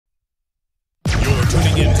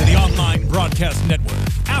broadcast network,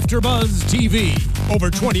 AfterBuzz TV. Over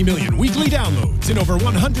 20 million weekly downloads in over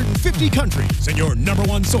 150 countries, and your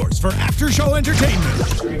 #1 source for after-show entertainment.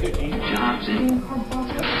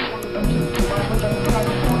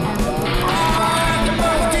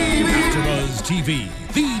 AfterBuzz TV,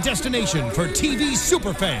 the destination for TV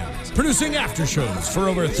superfans, producing after-shows for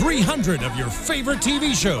over 300 of your favorite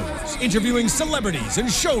TV shows, interviewing celebrities and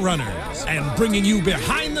showrunners, and bringing you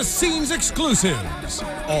behind-the-scenes exclusives.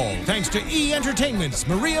 All thanks to E! Entertainment's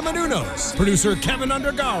Maria Menounos, producer Kevin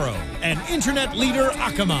Undergaro, and internet leader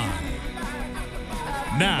Akamai.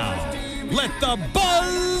 Now, let the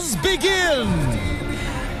buzz begin!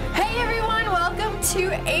 Hey everyone, welcome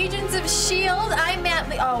to Agents of S.H.I.E.L.D. I'm Matt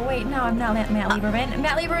oh wait, no, I'm not Matt Lieberman.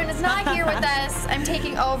 Matt Lieberman is not here with us. I'm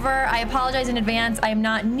taking over. I apologize in advance. I am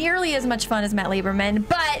not nearly as much fun as Matt Lieberman,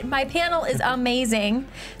 but my panel is amazing.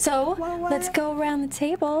 So let's go around the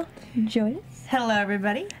table. Joyce. Hello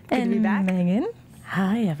everybody. Good to be back. Megan.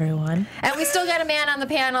 Hi, everyone. And we still got a man on the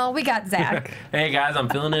panel. We got Zach. Hey, guys, I'm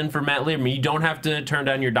filling in for Matt Lieberman. You don't have to turn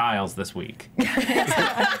down your dials this week.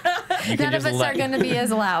 None of us are going to be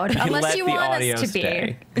as loud, unless you want us to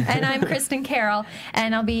be. And I'm Kristin Carole,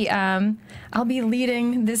 and I'll be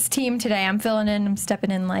leading this team today. I'm filling in. I'm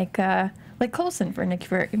stepping in like Coulson for Nick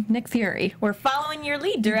Fury. We're following your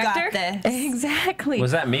lead, director. You got this. Exactly.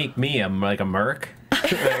 Was that make me like a merc?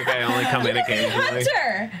 Like I only come in occasionally.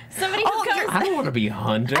 Hunter. Somebody who comes. I don't want to be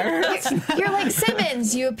Hunter. You're like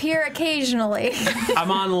Simmons. You appear occasionally. I'm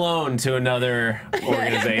on loan to another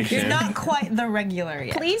organization. You're not quite the regular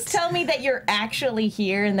yet. Please tell me that you're actually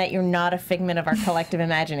here and that you're not a figment of our collective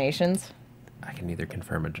imaginations. I can neither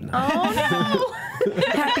confirm or deny. Oh no!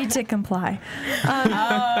 Happy to comply.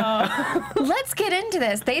 Let's get into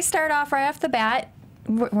this. They start off right off the bat.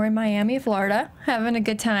 We're in Miami, Florida, having a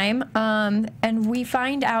good time, and we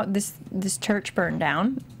find out this church burned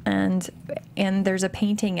down, and there's a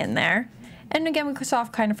painting in there. And again, we saw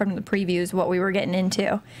kind of from the previews what we were getting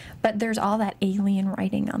into, but there's all that alien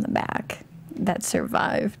writing on the back that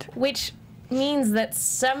survived. Which means that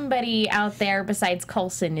somebody out there besides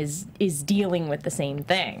Coulson is dealing with the same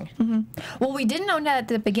thing. Mm-hmm. Well, we didn't know that at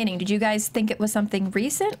the beginning. Did you guys think it was something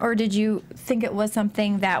recent, or did you think it was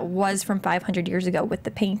something that was from 500 years ago with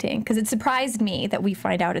the painting? Because it surprised me that we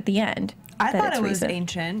find out at the end. I thought it was recent.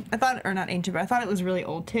 ancient. Or not ancient, but I thought it was really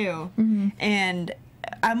old too. Mm-hmm. And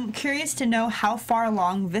I'm curious to know how far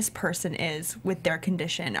along this person is with their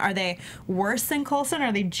condition. Are they worse than Coulson?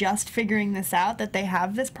 Are they just figuring this out, that they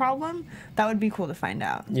have this problem? That would be cool to find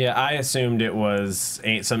out. Yeah, I assumed it was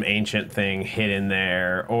some ancient thing hidden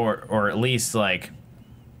there, or at least like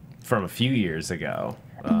from a few years ago.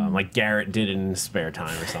 Like Garrett did in his spare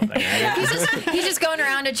time or something. Yeah. He's just going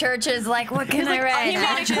around to churches like, what can I write?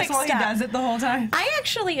 He does it the whole time. I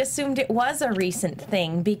actually assumed it was a recent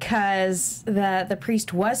thing because the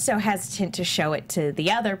priest was so hesitant to show it to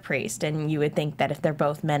the other priest, and you would think that if they're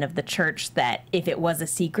both men of the church, that if it was a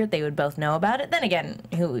secret, they would both know about it. Then again,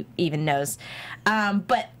 who even knows?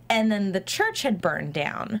 And then the church had burned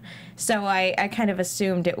down. So I kind of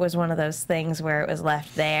assumed it was one of those things where it was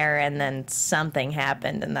left there and then something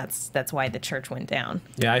happened, and that's why the church went down.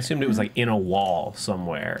 Yeah, I assumed it was like in a wall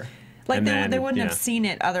somewhere. Like they wouldn't have seen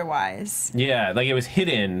it otherwise. Yeah, like it was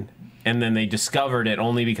hidden, and then they discovered it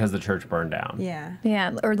only because the church burned down. Yeah.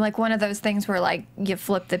 Yeah, or like one of those things where like you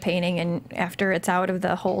flip the painting and after it's out of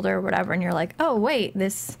the holder or whatever, and you're like, oh wait,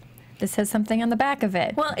 this has something on the back of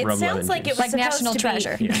it. Well, it sounds like it was like national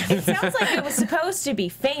treasure. It sounds like it was supposed to be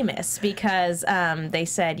famous because they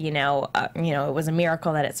said, it was a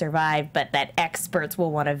miracle that it survived, but that experts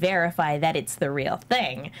will want to verify that it's the real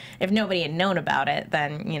thing. If nobody had known about it,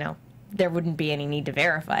 then there wouldn't be any need to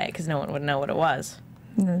verify it because no one would know what it was.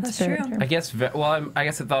 That's true. I guess. I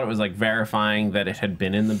guess I thought it was like verifying that it had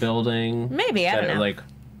been in the building. Maybe I don't know. Like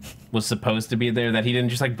was supposed to be there, that he didn't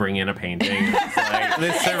just like bring in a painting. Like,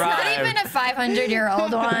 this survived. It's not even a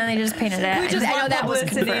 500-year-old one. They just painted it. I know that was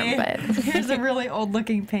confirmed, but here's a really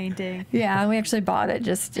old-looking painting. Yeah, we actually bought it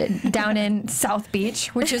just down in South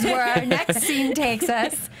Beach, which is where our next scene takes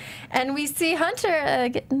us, and we see Hunter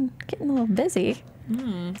getting a little busy.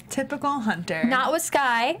 Typical Hunter. Not with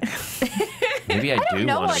Sky. Maybe I don't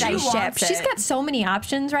know what I ship. wants it. She's got so many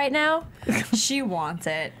options right now. She wants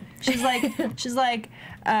it. She's like,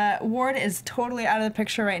 Ward is totally out of the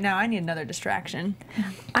picture right now. I need another distraction.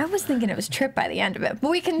 I was thinking it was Trip by the end of it,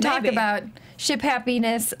 but we can talk Maybe. about ship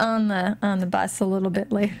happiness on the bus a little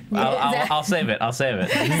bit later. I'll save it. I'll save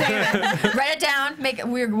it. Write it down. Make it.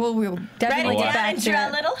 We'll definitely get back to draw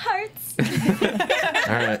it. little hearts.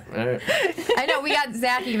 All right. I know we got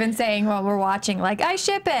Zach even saying while we're watching, like, I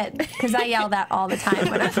ship it, because I yell that all the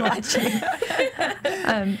time when I'm watching.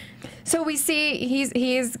 So we see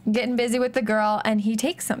he's getting busy with the girl, and he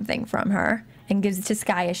takes something from her and gives it to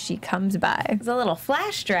Sky as she comes by. It's a little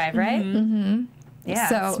flash drive, right? Mm-hmm. Yeah,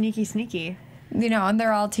 So- sneaky. You know, and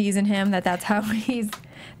they're all teasing him that's how he's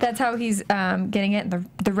getting it.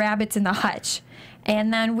 The rabbits in the hutch,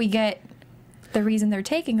 and then we get the reason they're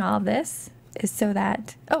taking all of this is so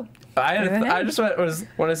that I just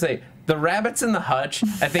want to say the rabbits in the hutch,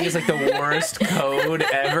 I think, is like the worst code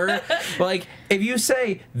ever. Like, if you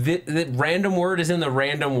say the random word is in the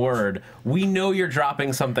random word, we know you're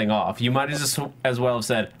dropping something off. You might as well have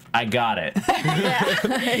said, "I got it."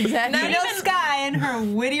 exactly. You know, Sky and her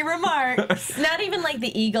witty remarks. Not even like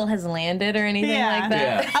the eagle has landed or anything Yeah. like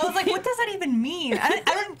that. Yeah. I was like, what does that even mean? I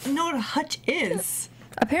don't know what a hutch is.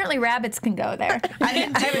 Apparently, rabbits can go there. I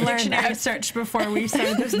didn't do a learned dictionary that. search before we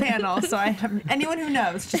started this panel, so anyone who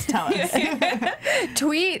knows, just tell us.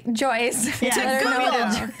 Tweet Joyce. Yeah. Let her know.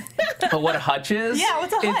 Google. But what a hutch is? Yeah,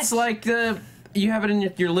 what's a hutch? It's like you have it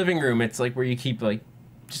in your living room. It's like where you keep like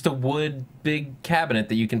just a wood big cabinet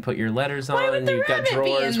that you can put your letters on, would and the you've got rabbit be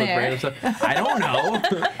drawers in with there? random stuff. I don't know.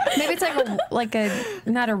 Maybe it's like a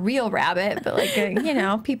not a real rabbit, but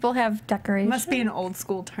like people have decorations. Must be an old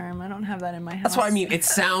school term. I don't have that in my house. That's what I mean. It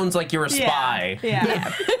sounds like you're a spy.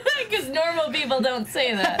 Yeah. Because normal people don't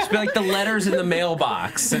say that. Be like the letters in the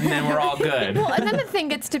mailbox, and then we're all good. Well, and then the thing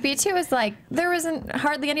gets to be too is like there isn't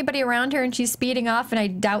hardly anybody around her, and she's speeding off, and I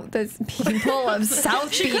doubt the people of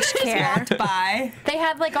South Beach care. Walked by. They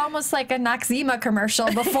had like almost like a Noxzema commercial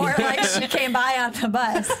before like she came by on the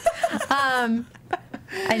bus.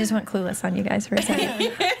 I just went clueless on you guys for a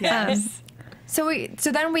second. Yes. So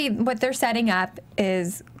then what they're setting up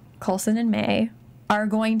is Coulson and May are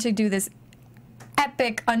going to do this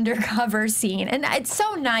epic undercover scene, and it's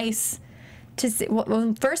so nice to see.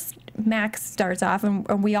 Well, first Max starts off,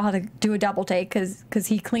 and we all had to do a double take because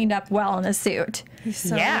he cleaned up well in a suit. He's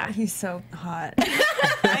so, Yeah. he's so hot.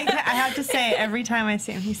 I have to say, every time I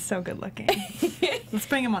see him, he's so good looking. Let's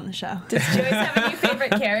bring him on the show. Does Joyce have a new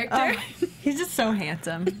favorite character? He's just so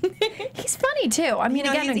handsome. He's funny too. I mean,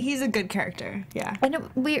 again, he's a good character. Yeah. and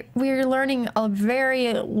we're learning a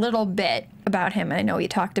very little bit about him. And I know we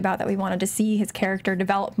talked about that we wanted to see his character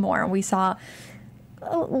develop more. And we saw,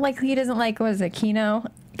 like, he doesn't like, what is it, quinoa?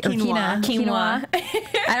 Quinoa.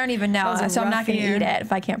 I don't even know, That was a so I'm not rough going to year. eat it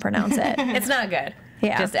if I can't pronounce it. It's not good.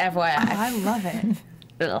 Yeah. Just FYI. I love it.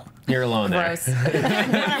 Ugh. You're alone there. Gross.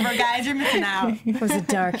 Whatever, guys, you're missing out. It was a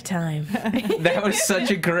dark time. That was such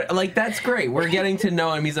a great, that's great. We're getting to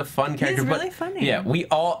know him. He's a fun character. really but funny. Yeah,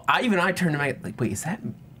 I turned to Mac like, wait, is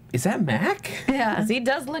that Mac? Yeah. He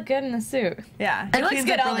does look good in the suit. Yeah. He looks cleans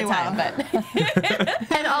good up all the really time, well.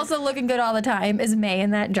 but And also looking good all the time is May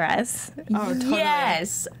in that dress. Oh, totally.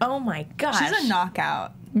 yes. Oh my gosh. She's a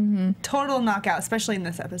knockout. Mm-hmm. Total knockout, especially in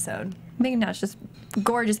this episode. Ming-Na's just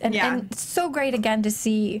gorgeous. And, Yeah. and so great again to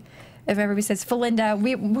see, if everybody says Felinda,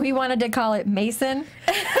 we wanted to call it Mason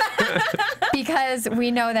because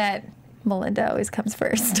we know that Melinda always comes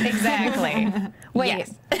first. Exactly. Wait,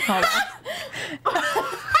 Yes. hold on.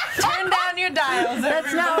 Turn down your dials.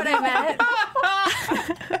 That's not what I meant.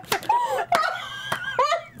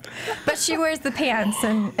 But she wears the pants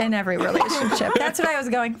in every relationship. That's what I was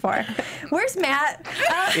going for. Where's Matt?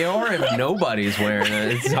 Or if nobody's wearing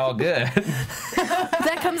it, it's all good.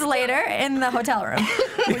 That comes later in the hotel room,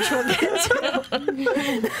 which we'll get to.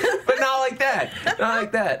 But not like that. Not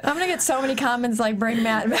like that. I'm gonna get so many comments like "Bring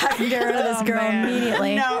Matt back and get rid of this girl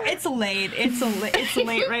immediately." No, it's late. It's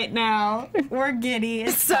late right now. We're giddy.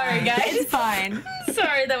 It's Sorry, fine. guys. It's fine.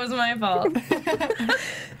 Sorry, that was my fault.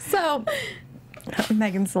 So,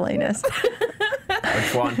 Megan Salinas.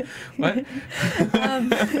 Which one? What?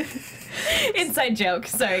 Inside joke.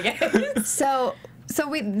 Sorry, guys. So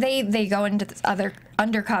they go into this other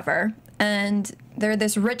undercover, and they're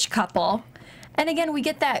this rich couple, and again we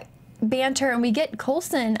get that banter, and we get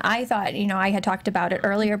Coulson. I thought, I had talked about it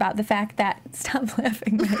earlier about the fact that stop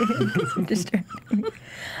laughing, Megan, 'cause you're distracting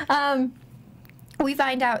me. We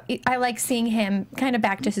find out I like seeing him kind of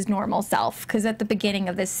back to his normal self, because at the beginning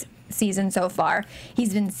of this season so far,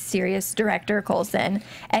 he's been serious director Coulson,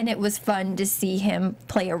 and it was fun to see him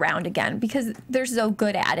play around again because they're so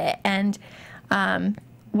good at it. And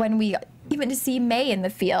when we even to see May in the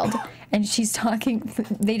field and she's talking,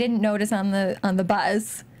 they didn't notice on the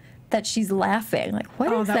buzz that she's laughing. Like,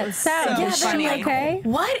 what is that that was sound? so Is she funny. okay?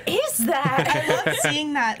 What is that? I love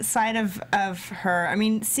seeing that side of her. I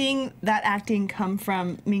mean, seeing that acting come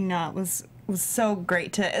from Ming-Na was was so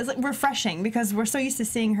great to, it's like refreshing because we're so used to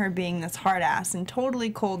seeing her being this hard ass and totally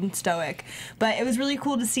cold and stoic. But it was really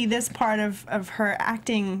cool to see this part of her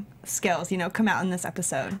acting skills, you know, come out in this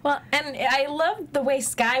episode. Well, and I love the way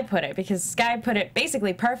Skye put it, because Skye put it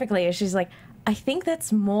basically perfectly. She's like, I think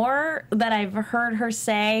that's more that I've heard her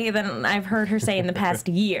say than I've heard her say in the past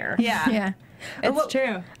year. Yeah. Yeah. It's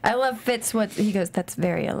true. I love Fitz, what he goes, that's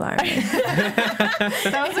very alarming.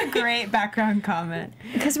 That was a great background comment.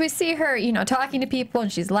 Because we see her, you know, talking to people,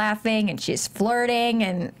 and she's laughing, and she's flirting,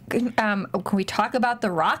 and can we talk about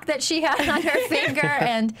the rock that she had on her finger,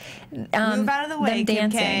 and Move out of the way, them Kim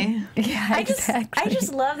dancing. K. Yeah, exactly. I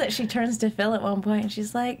just love that she turns to Phil at one point, and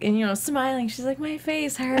she's like, and you know, smiling. She's like, my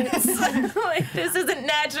face hurts. Like, this isn't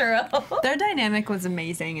natural. Their dynamic was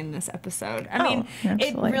amazing in this episode. I mean, it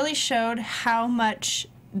absolutely. really showed how much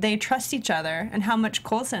they trust each other and how much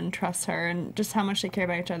Coulson trusts her and just how much they care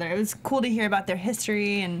about each other. It was cool to hear about their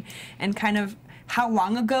history and kind of how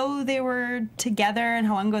long ago they were together and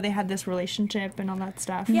how long ago they had this relationship and all that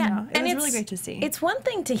stuff. Yeah, You know, it and was it's really great to see. It's one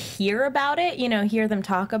thing to hear about it, you know, hear them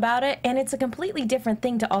talk about it, and it's a completely different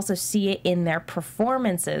thing to also see it in their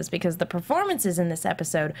performances, because the performances in this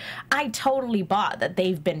episode, I totally bought that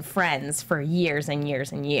they've been friends for years and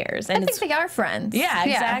years and years. And I think they are friends. Yeah,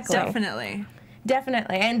 exactly. Definitely.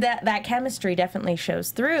 Definitely, and that chemistry definitely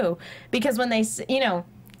shows through, because when they, you know,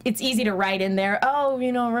 it's easy to write in there, oh,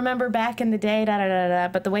 you know, remember back in the day, da da da da.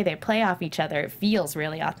 But the way they play off each other, it feels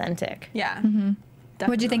really authentic. Yeah.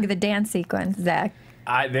 What'd you think of the dance sequence, Zach?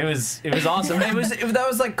 It was awesome. That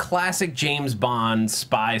was like classic James Bond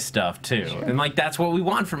spy stuff too, and like that's what we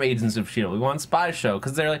want from Agents of S.H.I.E.L.D. We want spy show,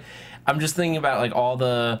 because they're like, I'm just thinking about like all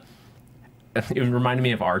the. It reminded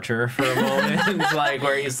me of Archer for a moment. It's like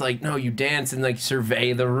where he's like, no, you dance and like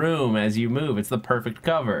survey the room as you move. It's the perfect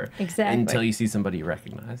cover. Exactly. Until you see somebody you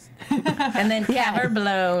recognize. And then cover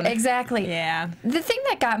blown. Exactly. Yeah. The thing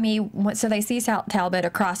that got me, so they see Talbot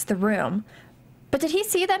across the room, but did he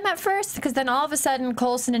see them at first? Because then all of a sudden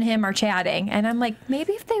Coulson and him are chatting, and I'm like,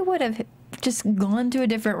 maybe if they would have just gone to a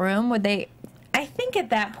different room, would they... I think at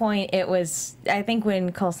that point it was, I think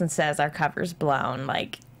when Coulson says our cover's blown,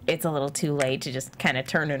 like, it's a little too late to just kind of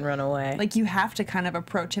turn and run away. Like, you have to kind of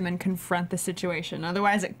approach him and confront the situation.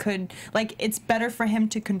 Otherwise, it could, like, it's better for him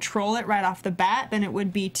to control it right off the bat than it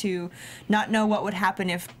would be to not know what would happen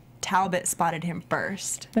if Talbot spotted him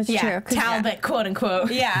first. That's yeah, true. Talbot, quote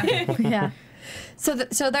unquote. Yeah. Yeah.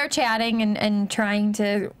 So they're chatting and trying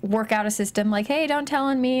to work out a system like, hey, don't tell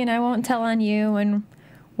on me and I won't tell on you, and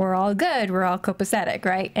we're all good. We're all copacetic,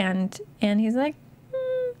 right? And he's like,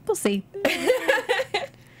 we'll see.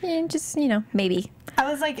 And just, you know, maybe.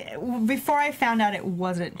 I was like, before I found out it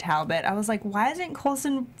wasn't Talbot, I was like, why isn't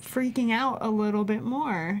Coulson freaking out a little bit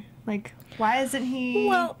more? Like, why isn't he...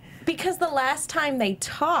 Well, because the last time they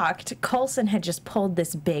talked, Coulson had just pulled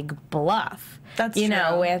this big bluff. That's you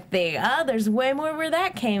know, true. with the, there's way more where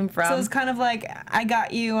that came from. So it's kind of like, I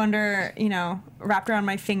got you under, you know, wrapped around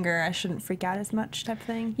my finger, I shouldn't freak out as much type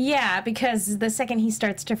thing. Yeah, because the second he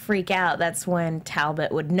starts to freak out, that's when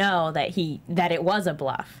Talbot would know that it was a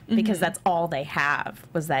bluff, because that's all they have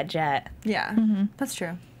was that jet. Yeah, that's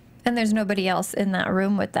true. And there's nobody else in that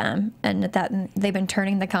room with them, and they've been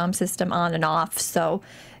turning the comm system on and off, so,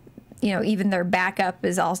 you know, even their backup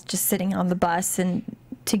is all just sitting on the bus, and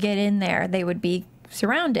to get in there, they would be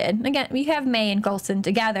surrounded. Again, we have May and Coulson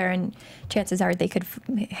together, and chances are they could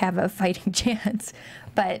have a fighting chance.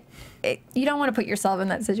 But you don't want to put yourself in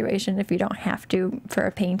that situation if you don't have to for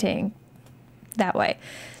a painting that way.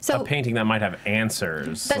 So A painting that might have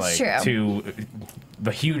answers That's like, true. to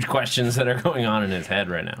the huge questions that are going on in his head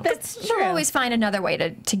right now. they'll always find another way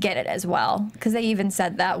to get it as well, because they even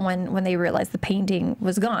said that when they realized the painting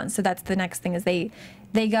was gone. So that's the next thing is they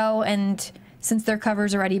go, and since their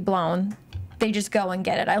cover's already blown, they just go and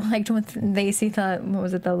get it. I liked when they see the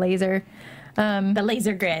laser The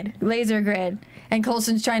laser grid. and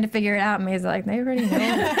Coulson's trying to figure it out, and May's like, they already know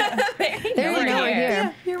it. They already know we're here.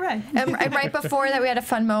 Yeah, you're right. And right before that, we had a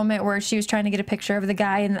fun moment where she was trying to get a picture of the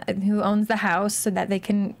guy who owns the house so that they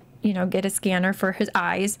can, you know, get a scanner for his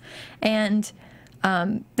eyes. And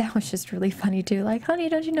that was just really funny, too. Like, honey,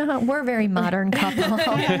 don't you know how we're a very modern couple?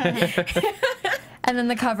 And then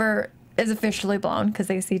the cover is officially blown because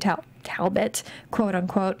they see Talbot, quote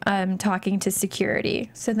unquote, talking to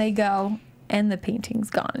security. So they go, and the painting's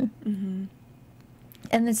gone. Mm-hmm.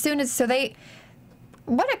 And as soon as,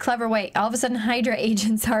 what a clever way. All of a sudden, Hydra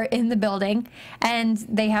agents are in the building, and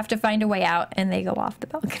they have to find a way out, and they go off the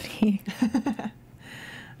balcony.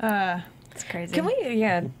 It's crazy. Can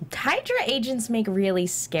we, Hydra agents make really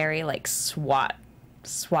scary, like, SWAT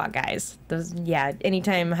SWAT guys. Those, yeah,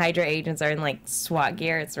 anytime Hydra agents are in like SWAT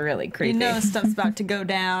gear, it's really creepy. You know stuff's about to go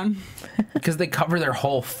down. Because they cover their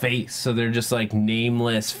whole face, so they're just like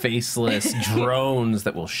nameless, faceless drones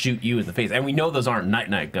that will shoot you in the face. And we know those aren't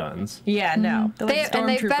night-night guns. Yeah, no. They're like And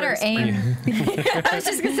they better stormtroopers. aim. I was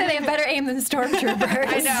just gonna say they have better aim than stormtroopers.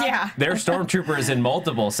 I know. Yeah. They're stormtroopers in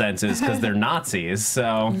multiple senses because they're Nazis,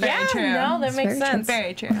 so... Very true. No, that makes very true. sense.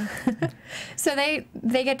 Very true. So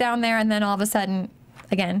they get down there, and then all of a sudden,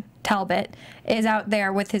 again, Talbot is out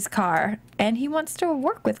there with his car, and he wants to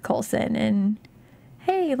work with Coulson. And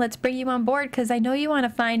hey, let's bring you on board because I know you want to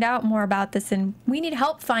find out more about this, and we need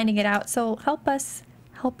help finding it out. So help us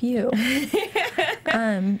help you.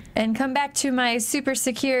 And come back to my super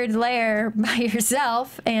secured lair by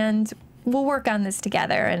yourself, and we'll work on this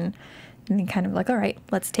together. And then kind of like, all right,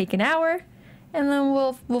 let's take an hour, and then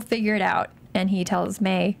we'll figure it out. And he tells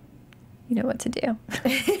May, you know what to do.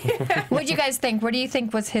 What'd you guys think? What do you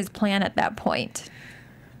think was his plan at that point?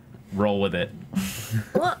 Roll with it.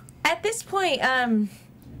 Well, at this point,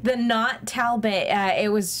 the not Talbot,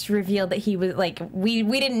 it was revealed that he was like, we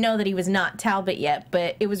didn't know that he was not Talbot yet,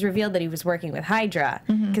 but it was revealed that he was working with Hydra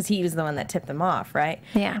because he was the one that tipped them off, right?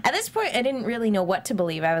 Yeah. At this point, I didn't really know what to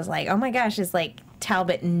believe. I was like, oh my gosh, is like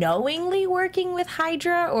Talbot knowingly working with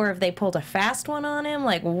Hydra, or if they pulled a fast one on him?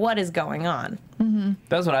 Like, what is going on?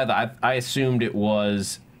 That's what I thought. I assumed it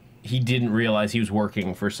was he didn't realize he was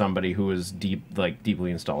working for somebody who was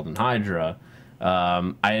deeply installed in Hydra.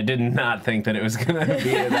 I did not think that it was going to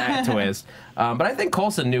be that twist. But I think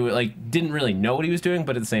Coulson knew it, like, didn't really know what he was doing,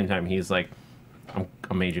 but at the same time, he's like,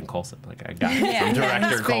 I'm Agent Coulson. Like, I got it. I'm Director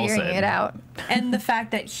He's Coulson. figuring it out. And the fact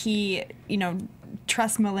that he,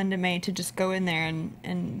 trusts Melinda May to just go in there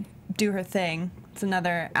and do her thing. It's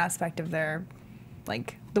another aspect of their,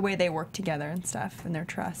 like, the way they work together and stuff, and their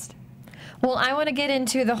trust. Well, I want to get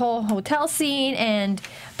into the whole hotel scene and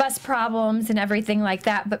bus problems and everything like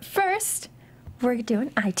that. But first, we're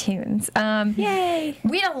doing iTunes. Yay!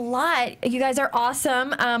 We had a lot. You guys are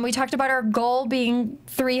awesome. We talked about our goal being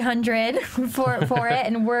 300 for it,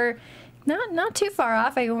 and we're not too far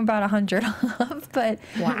off. I went about 100 off, but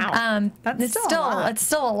Wow. That's it's still a lot. it's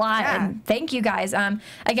still a lot. Yeah. And thank you guys.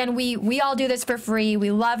 Again, we all do this for free.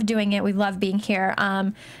 We love doing it. We love being here.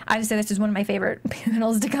 I would say this is one of my favorite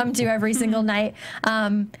panels to come to every single night.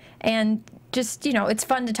 And just it's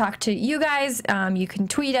fun to talk to you guys. You can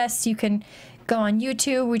tweet us. You can go on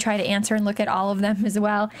YouTube. We try to answer and look at all of them as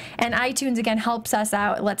well. And iTunes, again, helps us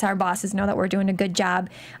out. Lets our bosses know that we're doing a good job.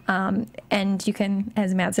 And you can,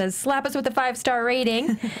 as Matt says, slap us with a 5-star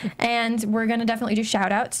rating. And we're going to definitely do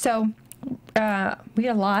shout-outs. So we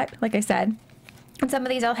had a lot, like I said. And some of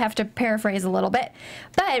these I'll have to paraphrase a little bit.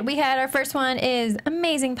 But we had our first one is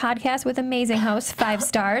Amazing Podcast with amazing hosts, 5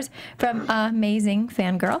 stars from Amazing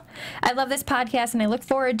Fangirl. I love this podcast and I look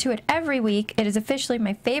forward to it every week. It is officially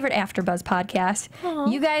my favorite AfterBuzz podcast.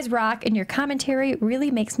 Aww. You guys rock and your commentary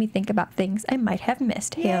really makes me think about things I might have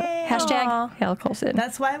missed. Hail, hashtag Hail Coulson.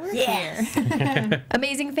 That's why we're here.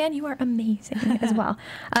 Amazing fan, you are amazing as well.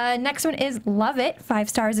 Next one is Love It, 5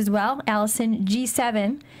 stars as well. Allison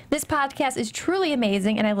G7. This podcast is truly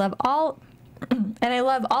amazing, and I love all of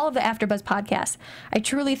the AfterBuzz podcasts. I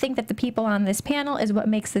truly think that the people on this panel is what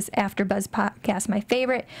makes this AfterBuzz podcast my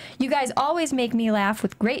favorite. You guys always make me laugh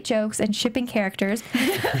with great jokes and shipping characters.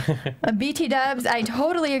 BT Dubs, I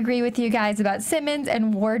totally agree with you guys about Simmons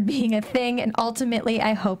and Ward being a thing, and ultimately,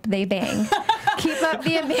 I hope they bang. Keep up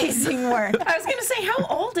the amazing work. I was going to say, how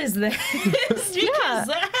old is this? Because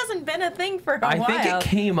that hasn't been a thing for a while. I think it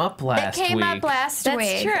came up last week. It came up last week.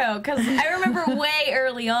 That's true, because I remember way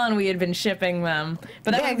early on we had been shipping them.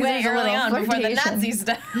 But that was way early on before the Nazi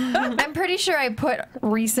stuff. I'm pretty sure I put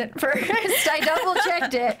recent first. I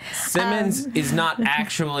double-checked it. Simmons is not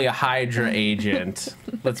actually a Hydra agent.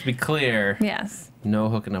 Let's be clear. Yes. No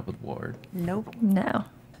hooking up with Ward. Nope. No.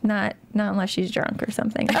 Not unless she's drunk or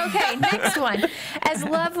something. Okay, next one. As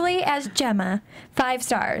lovely as Gemma, 5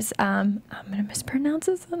 stars. I'm going to mispronounce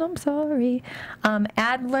this and I'm sorry.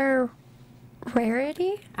 Adler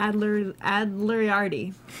Rarity?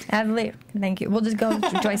 Adleriardi. Adler. Thank you. We'll just go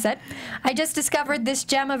with Joyce said. I just discovered this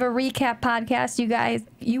gem of a recap podcast. You guys,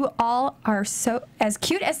 you all are so as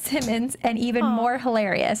cute as Simmons and even more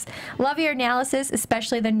hilarious. Love your analysis,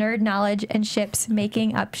 especially the nerd knowledge and ships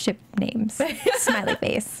making up ship names. Smiley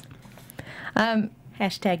face.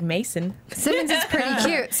 Hashtag Mason. Simmons is pretty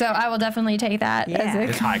cute, so I will definitely take that as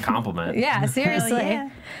It's high compliment. yeah, seriously.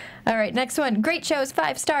 yeah. All right, next one. Great shows,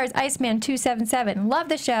 5 stars. Iceman277. Love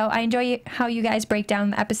the show. I enjoy how you guys break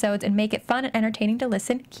down the episodes and make it fun and entertaining to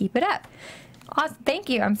listen. Keep it up. Awesome. Thank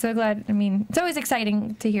you. I'm so glad. I mean, it's always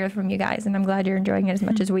exciting to hear from you guys, and I'm glad you're enjoying it as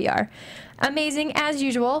much as we are. Amazing as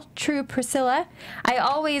usual. True Priscilla. I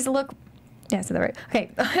always look. Yeah, I said that right.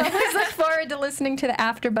 Okay. I always look forward to listening to the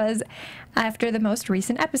AfterBuzz after the most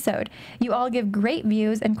recent episode. You all give great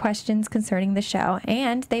views and questions concerning the show,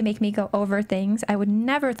 and they make me go over things I would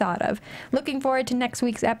never thought of. Looking forward to next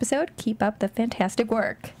week's episode. Keep up the fantastic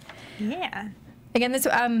work. Yeah. Again, this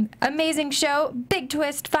amazing show. Big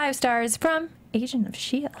twist, 5 stars from Agent of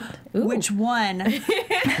S.H.I.E.L.D. Which one?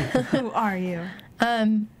 Who are you?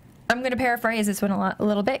 I'm going to paraphrase this one a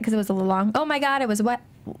little bit because it was a little long. Oh my God, I was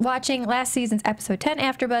watching last season's episode 10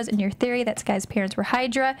 AfterBuzz, and your theory that Sky's parents were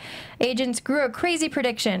Hydra agents grew a crazy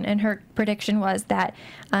prediction, and her prediction was that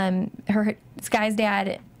Sky's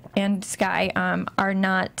dad and Sky are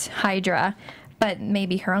not Hydra, but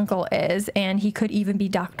maybe her uncle is, and he could even be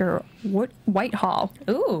Dr. Whitehall.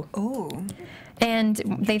 Ooh. Ooh. And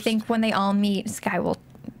they think when they all meet, Sky will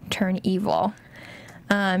turn evil.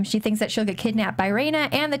 She thinks that she'll get kidnapped by Raina,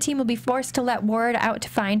 and the team will be forced to let Ward out to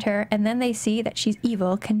find her, and then they see that she's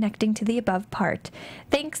evil, connecting to the above part.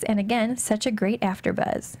 Thanks, and again, such a great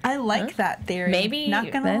AfterBuzz. I like that theory. Maybe,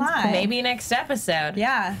 Not gonna lie. Maybe next episode.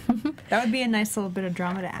 Yeah. That would be a nice little bit of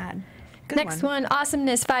drama to add. Good Next one,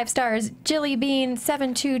 awesomeness, 5 stars. Jilly Bean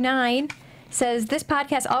 729 says, this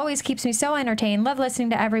podcast always keeps me so entertained. Love listening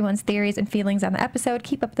to everyone's theories and feelings on the episode.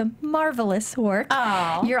 Keep up the marvelous work.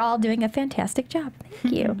 Aw. You're all doing a fantastic job.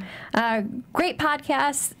 Thank you. Great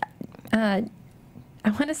podcast. I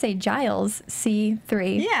want to say Giles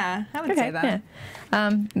C3. Yeah, I would say that. Yeah.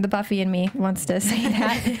 The Buffy in me wants to say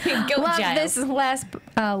that. Go, love Giles.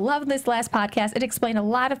 this last podcast. It explained a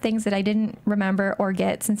lot of things that I didn't remember or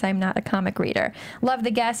get since I'm not a comic reader. Love the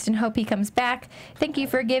guest and hope he comes back. Thank you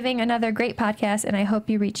for giving another great podcast, and I hope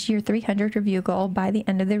you reach your 300 review goal by the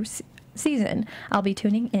end of the season. I'll be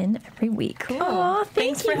tuning in every week. Cool. Aw,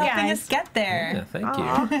 Thanks you for helping guys. us get there. Yeah, thank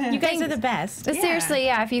you. You guys are the best. Seriously,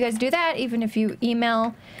 yeah, if you guys do that, even if you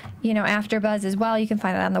email, AfterBuzz as well, you can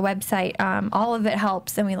find it on the website. All of it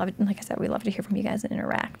helps, and we love it. And like I said, we love to hear from you guys and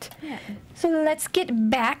interact. Yeah. So let's get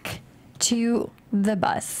back to the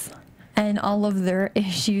bus and all of their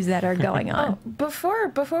issues that are going on.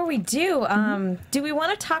 Before we do, do we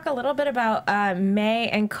want to talk a little bit about May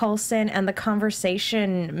and Coulson and the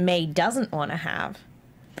conversation May doesn't want to have?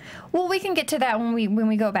 Well, we can get to that when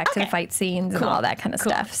we go back to the fight scenes and all that kind of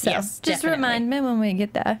stuff. So Yes, just definitely. remind me when we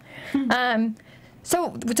get there.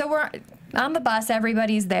 So we're on the bus.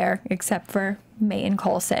 Everybody's there except for May and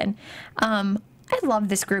Coulson. I love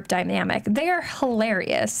this group dynamic. They are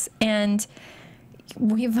hilarious, and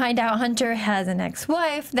we find out Hunter has an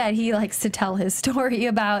ex-wife that he likes to tell his story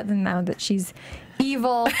about, and now that she's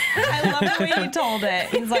evil. I love the way he told it.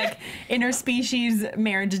 He's like, interspecies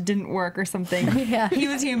marriage didn't work or something. Yeah. He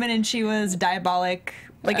was human and she was diabolic.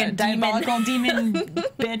 Like a diabolical demon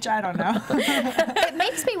bitch. I don't know. It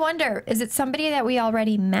makes me wonder, is it somebody that we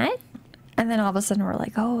already met? And then all of a sudden we're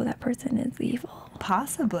like, oh, that person is evil.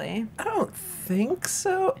 Possibly. I don't think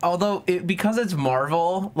so. Although, because it's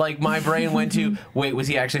Marvel, like my brain went to, wait, was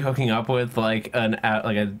he actually hooking up with like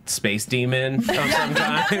a space demon of some kind?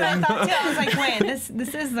 I thought too. I was like, wait,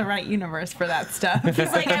 this is the right universe for that stuff. He's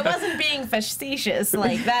like, I wasn't being facetious.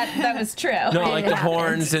 Like that was true. No, like the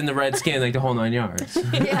horns and the red skin, like the whole 9 yards.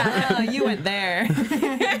 Yeah, oh, you went there.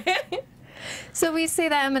 So we see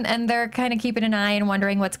them, and they're kind of keeping an eye and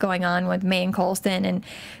wondering what's going on with May and Coulson, and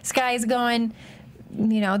Sky's going,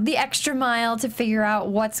 the extra mile to figure out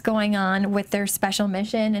what's going on with their special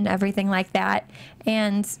mission and everything like that.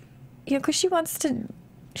 And, because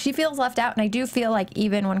she feels left out, and I do feel like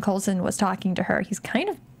even when Coulson was talking to her, he's kind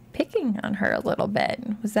of picking on her a little bit.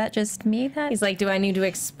 Was that just me? He's like, do I need to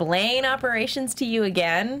explain operations to you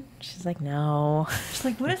again? She's like, no. She's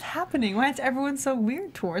like, what is happening? Why is everyone so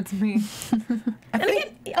weird towards me?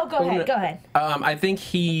 Go ahead. I think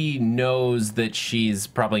he knows that she's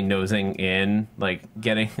probably nosing in, like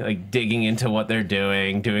digging into what they're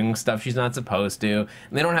doing stuff she's not supposed to. And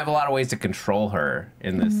they don't have a lot of ways to control her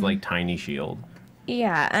in this tiny shield.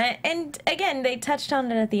 Yeah, and again, they touched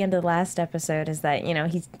on it at the end of the last episode. Is that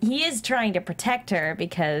he is trying to protect her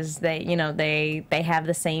because they have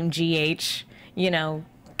the same GH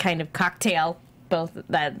kind of cocktail both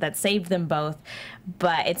that saved them both,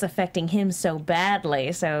 but it's affecting him so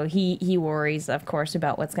badly. So he worries, of course,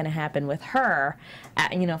 about what's going to happen with her,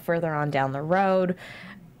 further on down the road.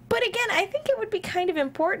 But again, I think it would be kind of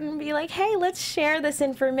important to be like, hey, let's share this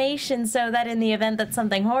information so that in the event that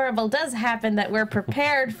something horrible does happen, that we're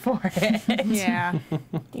prepared for it. Yeah.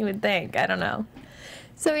 You would think. I don't know.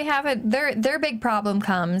 So we have their big problem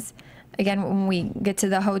comes, again, when we get to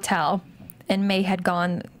the hotel, and May had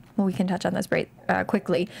gone well, we can touch on this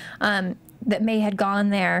quickly, that May had gone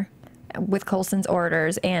there with Coulson's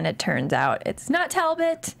orders, and it turns out it's not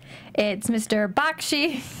Talbot, it's Mr.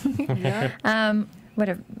 Bakshi. What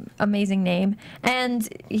an amazing name. And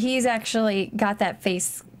he's actually got that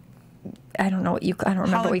face, I don't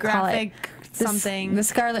remember what we call it. Something. The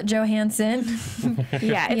Scarlett Johansson.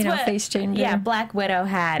 Yeah, it's what face changer. Yeah, Black Widow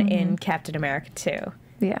had in Captain America 2.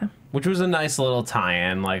 Yeah. Which was a nice little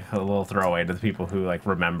tie-in, like a little throwaway to the people who like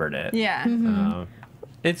remembered it. Yeah.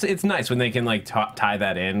 It's nice when they can like tie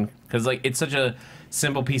that in, because like it's such a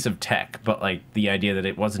simple piece of tech, but like the idea that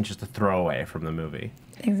it wasn't just a throwaway from the movie.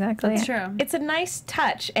 Exactly. That's true. It's a nice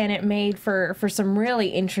touch, and it made for some really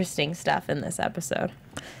interesting stuff in this episode.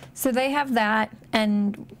 So they have that,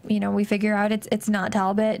 and we figure out it's not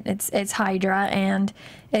Talbot, it's Hydra, and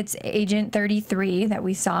it's Agent 33 that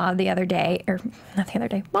we saw the other day, or not the other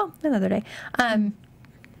day, well, another day.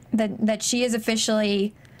 That she is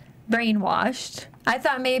officially brainwashed. I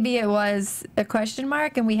thought maybe it was a question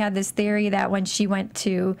mark, and we had this theory that when she went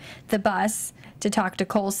to the bus to talk to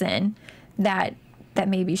Coulson, that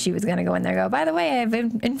maybe she was going to go in there and go, by the way, I've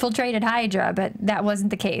infiltrated Hydra, but that wasn't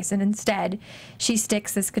the case. And instead, she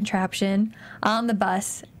sticks this contraption on the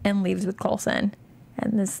bus and leaves with Coulson.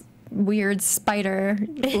 And this weird spider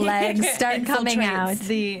legs start coming out.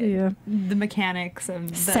 The mechanics of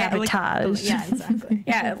the sabotage. Yeah, exactly.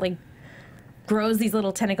 Yeah, like grows these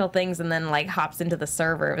little tentacle things and then like hops into the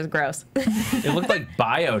server. It was gross. It looked like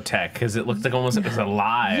biotech, because it looked like almost it was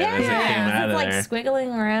alive as it came out of like there.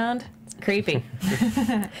 squiggling around. It's creepy.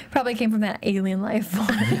 Probably came from that alien life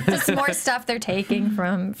form. Just more stuff they're taking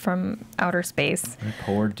from outer space.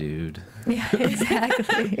 Poor dude. Yeah,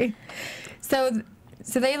 exactly. So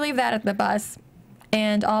they leave that at the bus,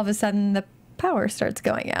 and all of a sudden the power starts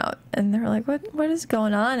going out, and they're like, what is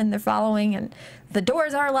going on? And they're following, and the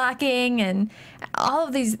doors are locking, and all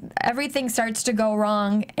of these, everything starts to go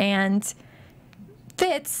wrong, and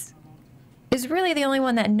Fitz is really the only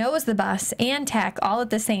one that knows the bus and tech all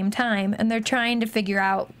at the same time, and they're trying to figure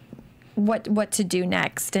out what to do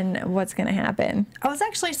next and what's going to happen. I was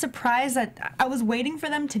actually surprised that I was waiting for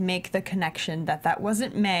them to make the connection that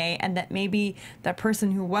wasn't May, and that maybe that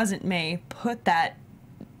person who wasn't May put that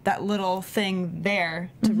little thing there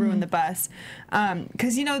to ruin the bus.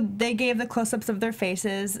 Because, they gave the close-ups of their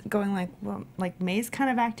faces going like, well, like May's kind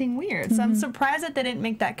of acting weird. So I'm surprised that they didn't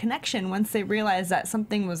make that connection once they realized that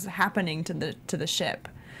something was happening to the ship.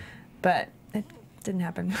 But it didn't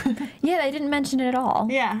happen. Yeah, they didn't mention it at all.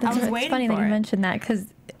 Yeah, I was waiting It's funny for that you it. mentioned that, because,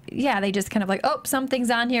 they just kind of like, oh, something's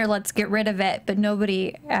on here, let's get rid of it. But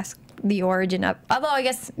nobody asked the origin of, although I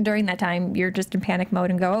guess during that time you're just in panic mode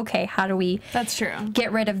and go, okay, how do we That's true.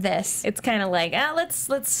 get rid of this? It's kind of like,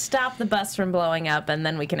 let's stop the bus from blowing up, and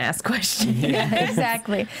then we can ask questions. Yeah,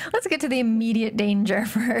 exactly. Let's get to the immediate danger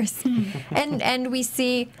first. and we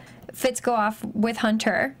see Fitz go off with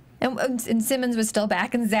Hunter, and Simmons was still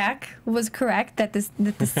back, and Zach was correct that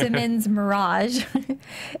the Simmons Mirage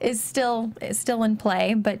is still in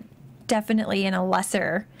play, but definitely in a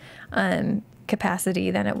lesser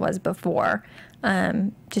capacity than it was before.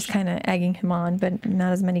 Just kind of egging him on, but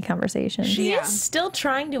not as many conversations. She is still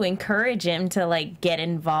trying to encourage him to like get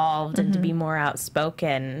involved and to be more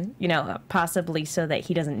outspoken, possibly so that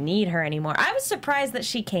he doesn't need her anymore. I was surprised that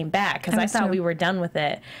she came back, because I thought we were done with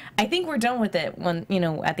it. I think we're done with it when,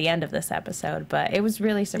 at the end of this episode, but it was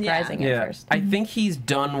really surprising at first. I think he's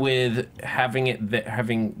done with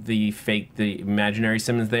having the imaginary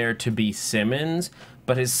Simmons there to be Simmons,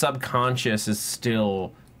 but his subconscious is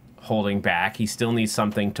still holding back. He still needs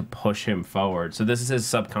something to push him forward. So this is his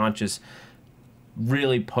subconscious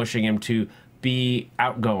really pushing him to be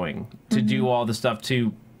outgoing, to do all the stuff,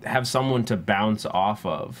 to have someone to bounce off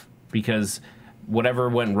of, because whatever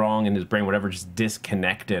went wrong in his brain, whatever just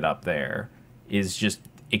disconnected up there, is just,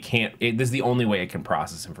 this is the only way it can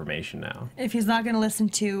process information now. If he's not going to listen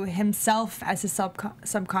to himself as his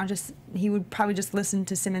subconscious, he would probably just listen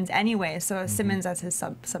to Simmons anyway. So Simmons as his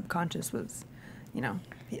subconscious was,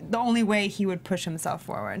 the only way he would push himself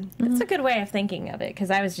forward. That's a good way of thinking of it, because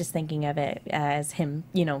I was just thinking of it as him,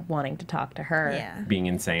 wanting to talk to her. Yeah. Being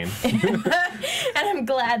insane. And I'm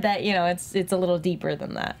glad that, it's a little deeper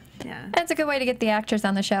than that. Yeah. That's a good way to get the actress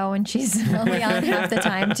on the show, and she's only on half the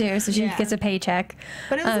time too, so she gets a paycheck.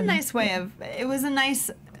 But it was a nice way of, it was a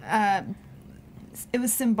nice, it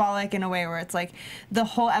was symbolic in a way where it's like the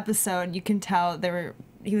whole episode, you can tell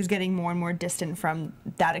he was getting more and more distant from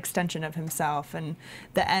that extension of himself, and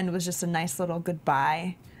the end was just a nice little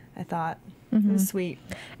goodbye, I thought. It was sweet.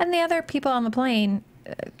 And the other people on the plane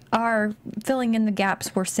are filling in the gaps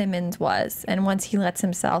where Simmons was, and once he lets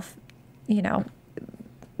himself,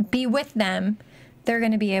 be with them, they're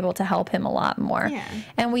going to be able to help him a lot more. Yeah.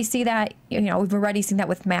 And we see that, we've already seen that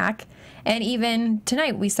with Mac. And even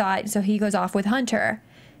tonight we saw it. So he goes off with Hunter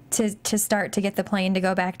to start to get the plane to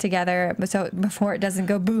go back together so before it doesn't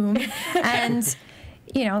go boom. And,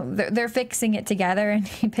 they're fixing it together, and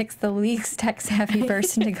he picks the least tech-savvy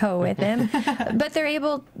person to go with him. But they're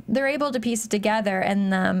able to piece it together.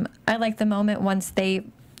 And I like the moment once they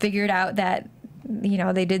figured out that,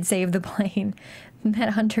 they did save the plane, that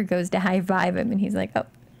Hunter goes to high-five him, and he's like,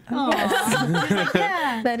 oh yes,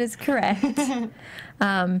 Yeah. that is correct.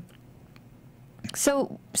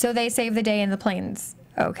 So they save the day, and the plane's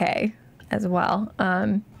okay as well.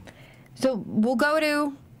 So we'll go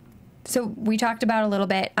to, so we talked about a little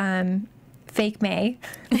bit, fake May.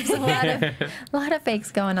 There's a lot of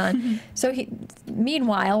fakes going on. So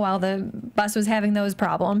meanwhile, while the bus was having those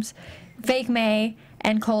problems, fake May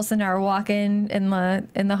and Coulson are walking in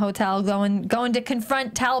the hotel, going to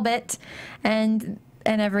confront Talbot and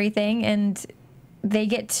everything, and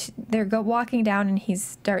they're walking down, and he's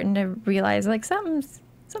starting to realize like something's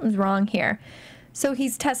wrong here. So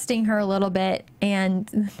he's testing her a little bit, and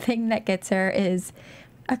the thing that gets her is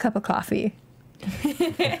a cup of coffee.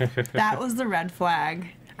 That was the red flag.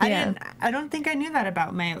 Yeah. I don't think I knew that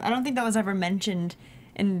about May. I don't think that was ever mentioned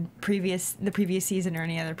in the previous season or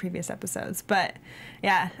any other previous episodes. But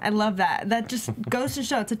yeah, I love that. That just goes to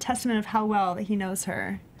show it's a testament of how well that he knows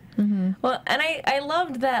her. Mm-hmm. Well, and I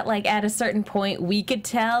loved that, like, at a certain point, we could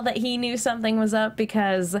tell that he knew something was up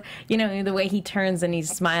because, the way he turns and he's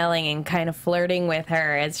smiling and kind of flirting with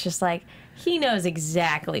her, it's just like, he knows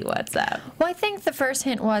exactly what's up. Well, I think the first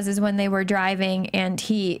hint is when they were driving and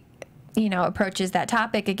he, approaches that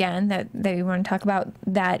topic again that they want to talk about,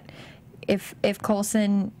 that if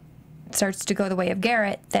Coulson starts to go the way of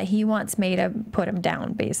Garrett, that he wants May to put him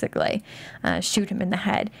down, basically, shoot him in the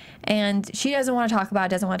head. And she doesn't want to talk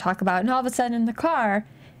about it, and all of a sudden in the car,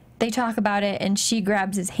 they talk about it, and she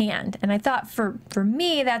grabs his hand. And I thought for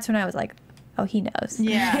me, that's when I was like, oh, he knows.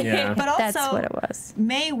 Yeah. Yeah. But also, That's what it was.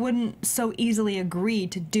 May wouldn't so easily agree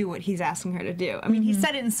to do what he's asking her to do. I mean, he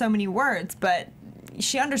said it in so many words, but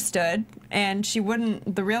she understood, and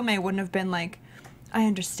the real May wouldn't have been like, I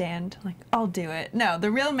understand, like, I'll do it. No,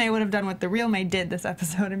 the real May would have done what the real May did this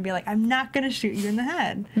episode and be like, I'm not going to shoot you in the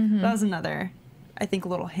head. That was another, I think,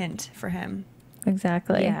 little hint for him.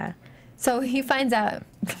 Exactly. Yeah. So he finds out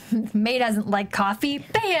May doesn't like coffee.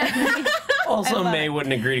 Bam! Also, May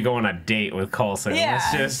wouldn't agree to go on a date with Coulson. Yeah.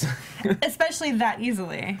 It's just... Especially that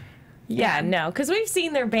easily. Yeah, no, because we've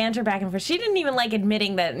seen their banter back and forth. She didn't even like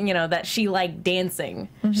admitting that, that she liked dancing.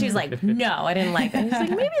 She's like, no, I didn't like that. He's like,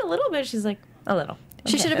 maybe a little bit. She's like, a little.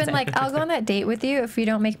 She should have been like, I'll go on that date with you if you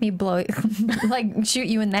don't make me shoot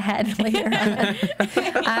you in the head later on.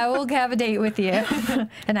 I will have a date with you,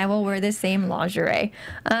 and I will wear the same lingerie.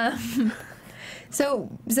 So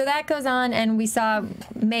that goes on, and we saw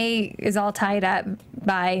May is all tied up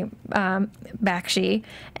by Bakshi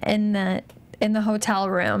in the hotel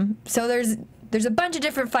room. So there's a bunch of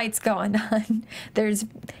different fights going on. There's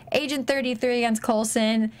Agent 33 against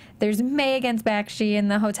Coulson. There's May against Bakshi in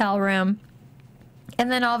the hotel room. And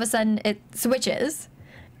then all of a sudden it switches,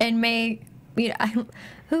 and May,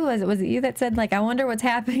 who was it? Was it you that said, like, I wonder what's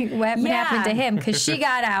happening? What happened to him? Because she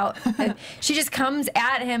got out. She just comes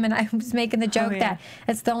at him, and I was making the joke that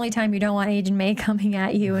it's the only time you don't want Agent May coming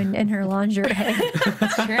at you in her lingerie. Because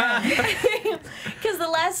the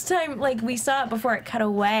last time, like, we saw it before it cut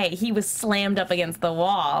away, he was slammed up agaginst the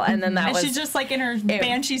wall, and then And she's just like in her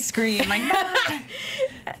banshee scream, like,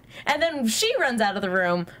 and then she runs out of the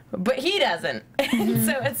room, but he doesn't.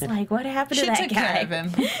 So it's like, what happened to that guy? She took care of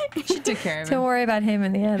him. She took care of him. Don't worry about him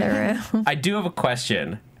in the other room. I do have a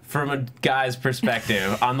question from a guy's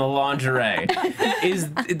perspective on the lingerie.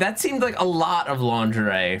 That seemed like a lot of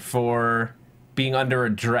lingerie for being under a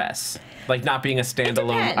dress, like not being a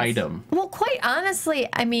standalone item. Well, quite honestly,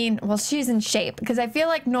 I mean, she's in shape, because I feel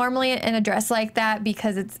like normally in a dress like that,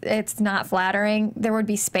 because it's not flattering, there would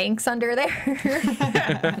be Spanx under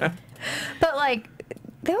there. But like,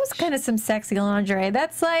 that was kind of some sexy lingerie.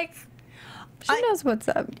 That's like, she knows what's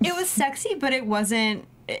up. It was sexy, but it wasn't.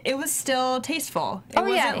 It was still tasteful. It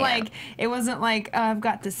wasn't like I've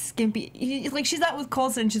got this skimpy. Like, she's out with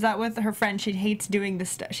Coulson, she's out with her friend. She hates doing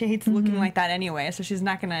this stuff. She hates looking like that anyway. So she's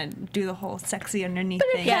not gonna do the whole sexy underneath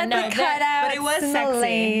thing. Yeah, no, but it was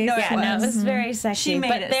sexy. No, it was very sexy. She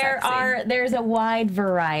made it sexy. There's a wide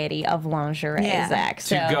variety of lingerie, Zach.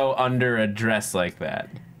 So. To go under a dress like that.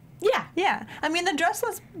 Yeah. Yeah. I mean, the dress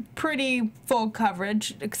was pretty full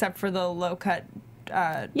coverage, except for the low cut.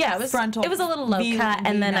 It was frontal. It was a little low cut,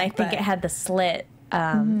 and then I think it had the slit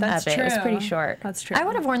That's of it. It was true. pretty short. That's true. I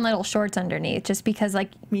would have worn little shorts underneath just because,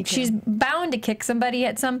 like, Me too. she's bound to kick somebody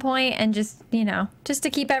at some point and just, just to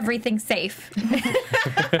keep everything safe.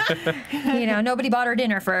 Nobody bought her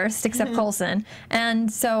dinner first except Coulson.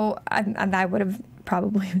 And so I would have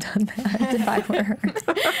probably done that if I were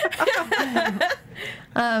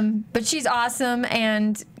her. But she's awesome,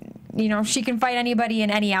 and she can fight anybody in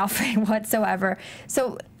any outfit whatsoever.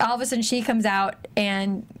 So all of a sudden she comes out,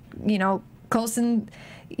 and Coulson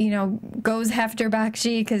goes after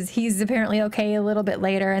Bakshi because he's apparently okay a little bit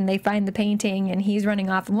later, and they find the painting, and he's running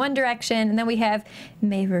off in one direction, and then we have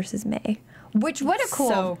May versus May, which, what a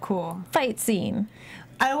cool fight scene.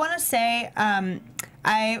 I want to say,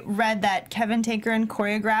 I read that Kevin Takerin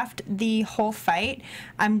choreographed the whole fight.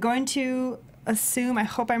 I'm going to assume, I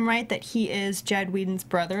hope I'm right, that he is Jed Whedon's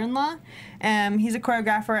brother-in-law. He's a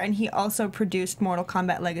choreographer, and he also produced Mortal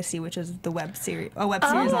Kombat Legacy, which is the web series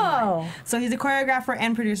online. So he's a choreographer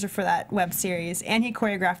and producer for that web series, and he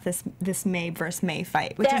choreographed this May versus May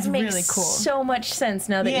fight, which is really cool. So much sense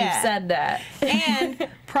now that you've said that. And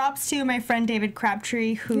props to my friend David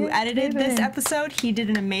Crabtree, who edited this episode. He did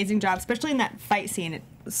an amazing job, especially in that fight scene. It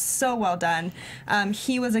was so well done.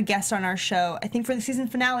 He was a guest on our show, I think, for the season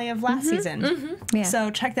finale of last season. Yeah. So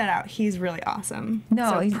check that out. He's really awesome.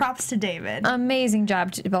 No, so props to David. Amazing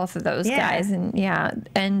job to both of those guys.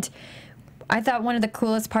 And I thought one of the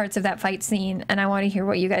coolest parts of that fight scene, and I want to hear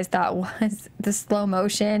what you guys thought, was the slow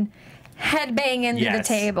motion headbang into the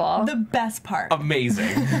table. The best part.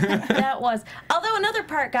 Amazing. That was. Although another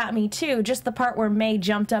part got me too, just the part where May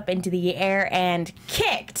jumped up into the air and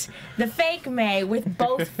kicked the fake May with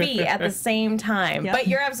both feet at the same time. Yep. But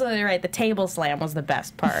you're absolutely right. The table slam was the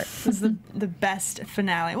best part. It was the best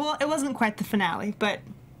finale. Well, it wasn't quite the finale, but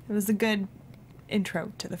it was a good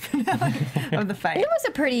intro to the finale of the fight. It was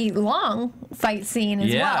a pretty long fight scene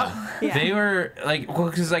as well. Yeah. They were like,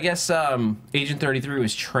 because I guess Agent 33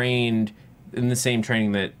 was trained in the same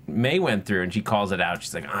training that May went through, and she calls it out.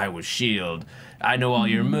 She's like, I was S.H.I.E.L.D. I know all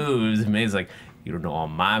your moves. And May's like, you don't know all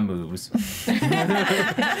my moves. She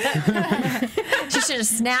should have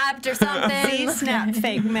snapped or something. See, snap,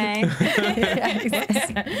 fake May.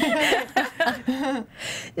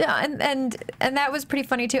 Yeah, and that was pretty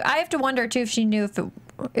funny too. I have to wonder too if she knew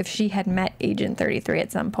if she had met Agent 33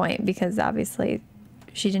 at some point, because obviously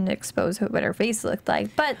she didn't expose what her face looked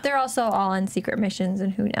like. But they're also all on secret missions,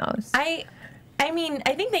 and who knows? I mean,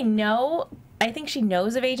 I think they know. I think she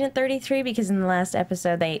knows of Agent 33 because in the last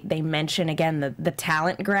episode they mention again the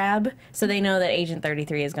talent grab, so they know that Agent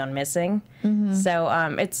 33 has gone missing. So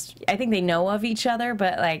I think they know of each other,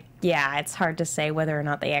 but it's hard to say whether or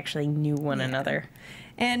not they actually knew one another.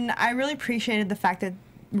 And I really appreciated the fact that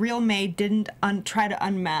real May didn't try to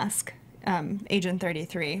unmask Agent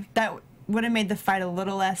 33. That would have made the fight a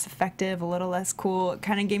little less effective, a little less cool. It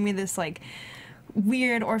kind of gave me this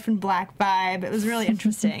weird Orphan Black vibe. It was really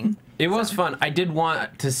interesting. It was fun. I did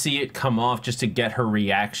want to see it come off just to get her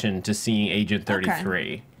reaction to seeing Agent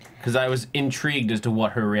 33. Because I was intrigued as to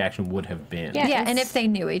what her reaction would have been. Yeah, and if they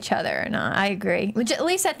knew each other or not. I agree. Which at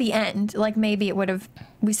least at the end, maybe it would have.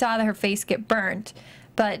 We saw that her face get burnt,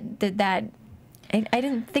 but did that? I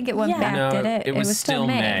didn't think it went back, no, did it? It was still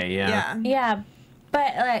May. Yeah,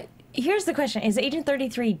 but here's the question. Is Agent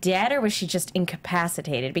 33 dead, or was she just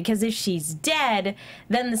incapacitated? Because if she's dead,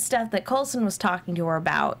 then the stuff that Coulson was talking to her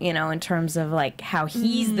about, in terms of how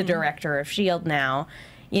he's the director of S.H.I.E.L.D. now,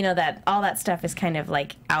 that all that stuff is kind of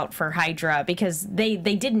out for Hydra, because they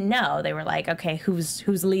didn't know. They were like, okay,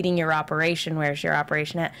 who's leading your operation? Where's your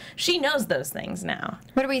operation at? She knows those things now.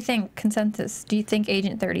 What do we think? Consensus? Do you think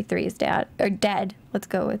Agent 33 is dead? Let's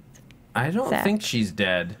go with I don't Zach. think she's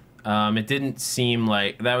dead. It didn't seem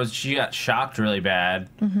like that was. She got shocked really bad.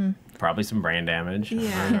 Probably some brain damage.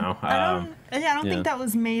 Yeah. I don't know. I don't think that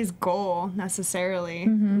was May's goal necessarily,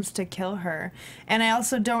 was to kill her. And I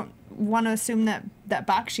also don't want to assume that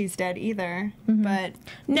Bakshi's dead either. But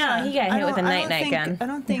No, he got hit with a night-night gun. I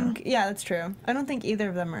don't think. Yeah, that's true. I don't think either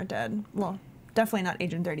of them are dead. Well, definitely not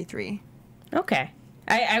Agent 33. Okay.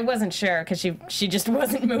 I wasn't sure because she just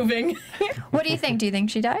wasn't moving. What do you think? Do you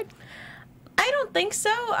think she died? I don't think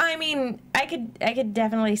so. I mean, I could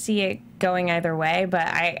definitely see it going either way, but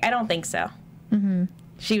I don't think so.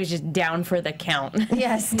 She was just down for the count.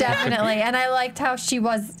 Yes, definitely. And I liked how she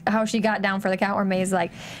got down for the count, where May's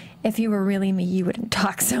like, if you were really me, you wouldn't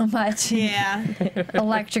talk so much. Yeah.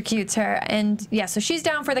 Electrocutes her. And yeah, so she's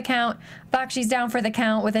down for the count. Bakshi's down for the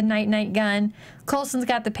count with a night-night gun. Coulson's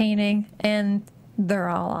got the painting, and they're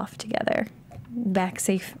all off together. Back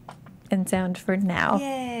safe and sound for now.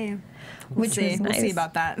 Yay. Which was nice. We'll see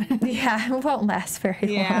about that. Yeah, it won't last very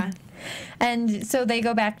long. And so they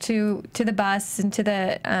go back to the bus and to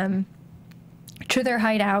their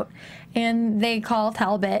hideout, and they call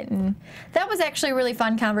Talbot, and that was actually a really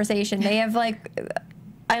fun conversation. They have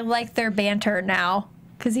I like their banter now,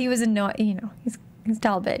 because he was he's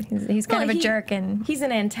Talbot. He's kind of a jerk, and he's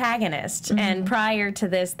an antagonist. And prior to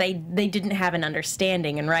this, they didn't have an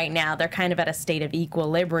understanding, and right now they're kind of at a state of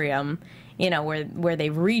equilibrium, where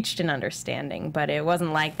they've reached an understanding. But it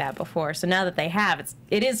wasn't like that before. So now that they have,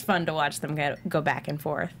 it is fun to watch them go back and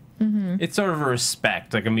forth. It's sort of a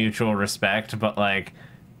respect, like a mutual respect, but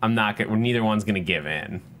neither one's gonna give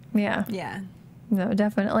in. Yeah. Yeah. No,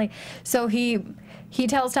 definitely. So he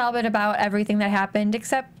tells Talbot about everything that happened,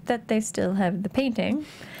 except that they still have the painting.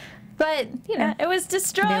 But, it was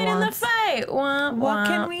destroyed in the fight. Wah, wah. What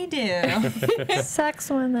can we do? Sucks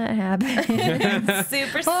when that happens.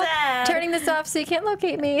 Super sad. Turning this off so you can't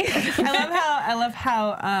locate me. I love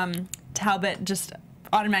how Talbot just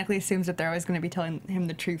automatically assumes that they're always going to be telling him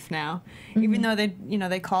the truth now, even though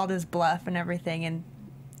they called his bluff and everything, and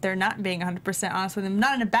they're not being 100% honest with him.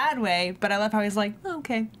 Not in a bad way, but I love how he's like, oh,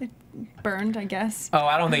 okay, it burned, I guess. Oh,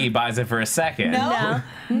 I don't think he buys it for a second. No,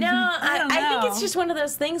 I think it's just one of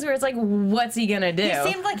those things where it's like, what's he gonna do?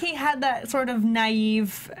 He seemed like he had that sort of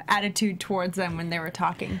naive attitude towards them when they were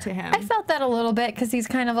talking to him. I felt that a little bit, because he's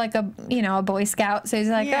kind of like a Boy Scout, so he's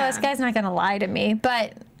like, oh, this guy's not gonna lie to me.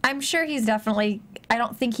 But I'm sure he's definitely, I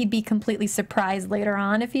don't think he'd be completely surprised later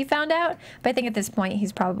on if he found out. But I think at this point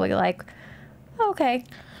he's probably like, okay.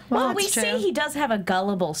 Well, we see he does have a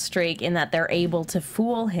gullible streak in that they're able to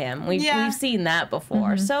fool him. We've seen that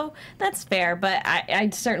before, so that's fair. But I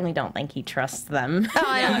certainly don't think he trusts them. Oh,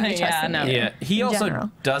 I don't think he trusts them. Yeah, he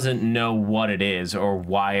also doesn't know what it is or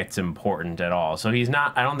why it's important at all. So he's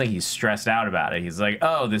not. I don't think he's stressed out about it. He's like,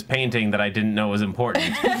 oh, this painting that I didn't know was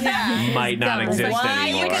important might not exist anymore.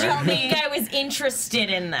 Why would you think I was interested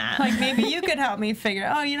in that? Like, maybe you could help me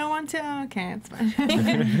figure. Oh, you don't want to? Okay, it's fine.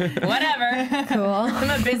 Whatever. Cool. I'm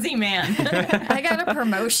a busy man. I got a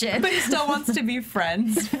promotion. But he still wants to be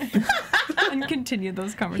friends and continue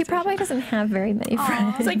those conversations. He probably doesn't have very many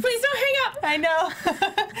friends. He's like, please don't hang up. I know.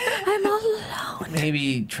 I'm alone.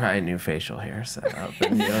 Maybe try a new facial hair setup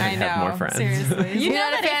and have more friends. Seriously. You're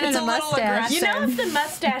not a fan of the mustache. You know, if the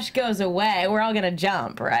mustache goes away, we're all gonna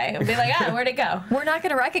jump, right? We'll be like, where'd it go? We're not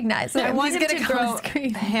gonna recognize him. I want He's him gonna to grow go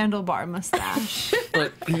scream. a handlebar mustache.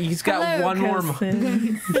 Look, he's got one more month.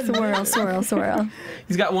 Swirl, swirl, swirl.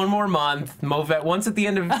 He's got one more month. Once at the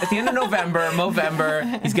end of November,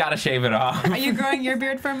 Movember, he's got to shave it off. Are you growing your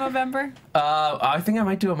beard for Movember? I think I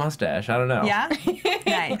might do a mustache. I don't know. Yeah?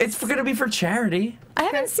 Nice. It's gonna be for charity. I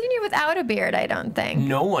haven't seen you without a beard, I don't think.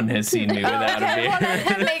 No one has seen me without a beard. Well,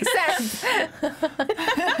 that makes sense.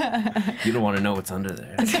 You don't want to know what's under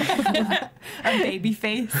there. A baby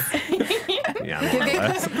face. Yeah,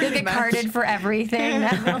 You'll get carded for everything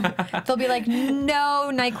now. They'll be like,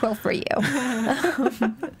 no NyQuil for you.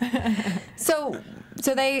 So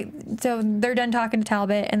they're done talking to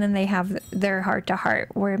Talbot, and then they have their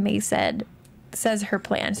heart-to-heart where May says her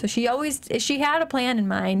plan. So she had a plan in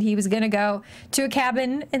mind. He was going to go to a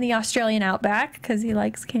cabin in the Australian outback because he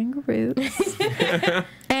likes kangaroos.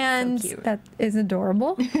 And So cute. that is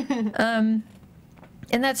adorable. And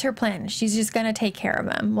that's her plan. She's just going to take care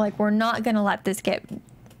of him. Like, we're not going to let this get,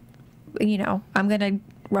 I'm going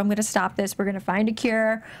to stop this. We're going to find a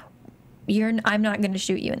cure. I'm not going to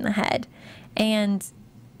shoot you in the head. And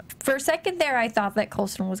for a second there, I thought that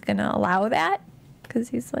Coulson was going to allow that because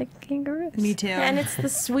he's like kangaroos. Me too. And it's the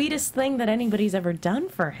sweetest thing that anybody's ever done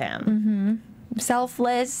for him. Mm-hmm.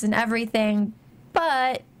 Selfless and everything,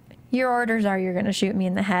 but your orders are you're going to shoot me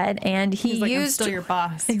in the head. And He's like, I'm still your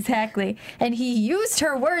boss. Exactly. And he used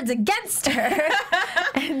her words against her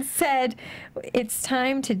and said, it's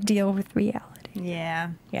time to deal with reality.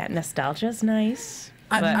 Yeah. Yeah, nostalgia's nice.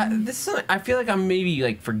 I feel like I'm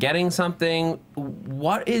maybe forgetting something.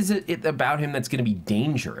 What is it about him that's going to be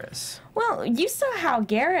dangerous? Well, you saw how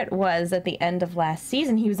Garrett was at the end of last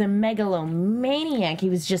season. He was a megalomaniac. He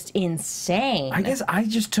was just insane. I guess I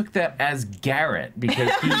just took that as Garrett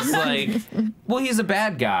because he's he's a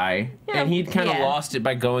bad guy, and he'd kind of lost it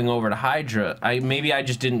by going over to Hydra. Maybe I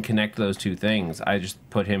just didn't connect those two things. I just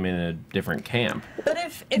put him in a different camp. But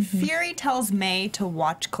if Fury tells May to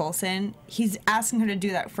watch Coulson, he's asking her to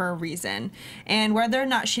do that for a reason. And whether or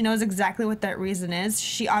not she knows exactly what that reason is,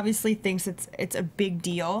 she obviously thinks it's a big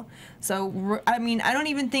deal. So, I mean, I don't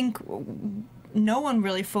even think no one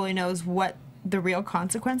really fully knows what the real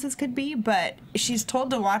consequences could be, but she's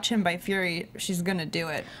told to watch him by Fury. She's gonna do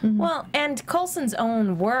it. Well, and Coulson's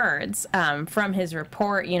own words from his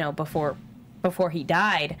report, you know, before he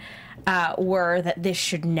died, were that this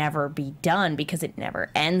should never be done because it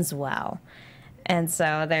never ends well. And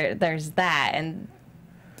so there's that. And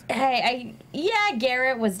hey,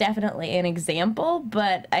 Garrett was definitely an example,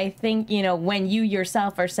 but I think, you know, when you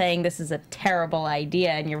yourself are saying this is a terrible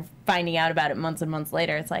idea and you're finding out about it months and months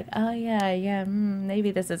later, it's like, oh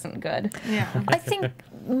maybe this isn't good. Yeah. I think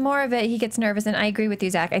more of it, he gets nervous, and I agree with you,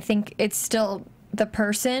 Zach. I think it's still the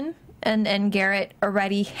person, and Garrett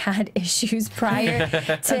already had issues prior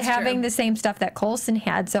to having true. the same stuff that Coulson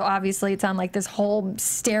had. So obviously it's on like this whole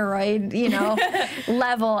steroid, you know,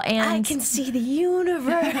 level. And I can see the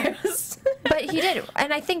universe. but he did,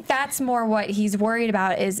 and I think that's more what he's worried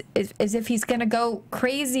about is if he's gonna go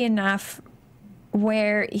crazy enough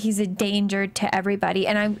where he's a danger to everybody.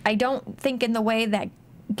 And I don't think in the way that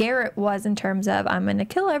Garrett was, in terms of I'm going to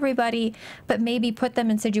kill everybody, but maybe put them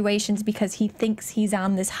in situations because he thinks he's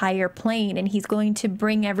on this higher plane and he's going to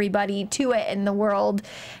bring everybody to it, and the world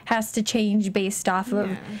has to change based off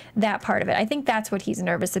of that part of it. I think that's what he's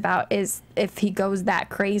nervous about, is if he goes that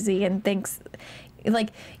crazy and thinks,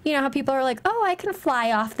 like, you know how people are like, oh, I can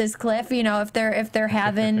fly off this cliff, you know, if they're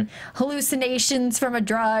having hallucinations from a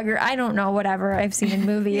drug, or I don't know, whatever I've seen in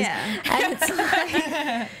movies. And it's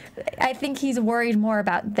like, I think he's worried more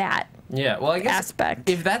about that. Yeah, well, I guess aspect.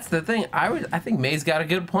 If that's the thing, I think May's got a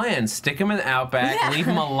good plan. Stick him in the Outback, leave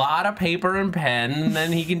him a lot of paper and pen, and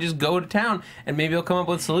then he can just go to town, and maybe he'll come up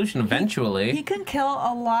with a solution eventually. He can kill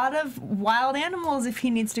a lot of wild animals if he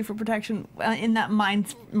needs to for protection in that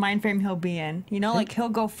mind frame he'll be in. You know, like he'll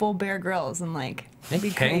go full Bear Grylls and like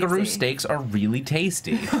be Kangaroo crazy. steaks are really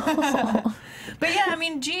tasty. But yeah, I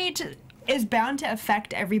mean, GH is bound to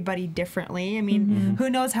affect everybody differently. I mean, who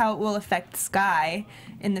knows how it will affect Skye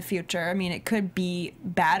in the future. I mean, it could be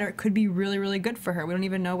bad or it could be really, really good for her. We don't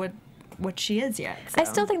even know what she is yet. So. I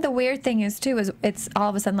still think the weird thing is, too, is it's all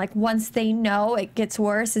of a sudden, like, once they know it gets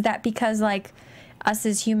worse. Is that because, like, us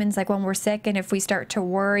as humans, like, when we're sick, and if we start to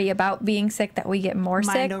worry about being sick, that we get more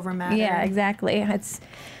sick? Mind over matter. Yeah, exactly. It's,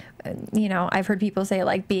 you know, I've heard people say,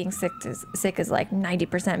 like, being sick is like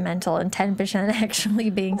 90% mental and 10%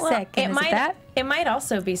 actually being sick. And It might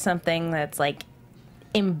also be something that's, like,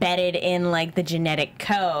 embedded in, like, the genetic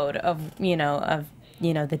code of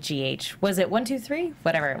the GH. Was it 1, 2, 3?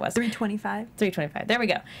 Whatever it was. 325. 325. There we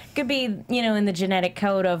go. Could be, you know, in the genetic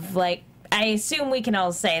code of, like, I assume we can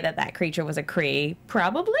all say that creature was a Kree.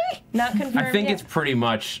 Probably. Not confirmed I think yet. it's pretty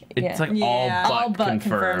much, it's like Yeah. all but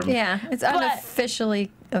confirmed. Yeah, it's unofficially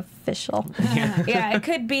official. Yeah, it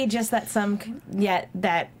could be just that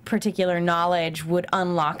that particular knowledge would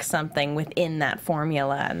unlock something within that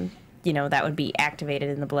formula, and you know that would be activated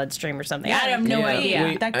in the bloodstream or something. I have no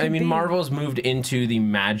idea. That could I mean, be. Marvel's moved into the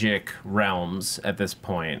magic realms at this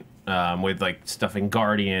point, with like stuff in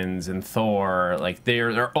Guardians and Thor. Like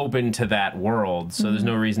they're open to that world, so there's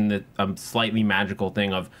no reason that a slightly magical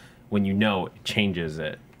thing of when you know it changes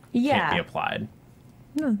it can't be applied.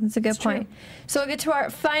 No, that's a good point. true. So we'll get to our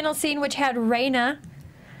final scene, which had Raina,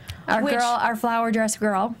 our flower dress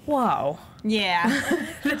girl. Whoa. Yeah.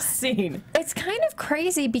 This scene. It's kind of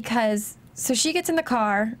crazy because, so she gets in the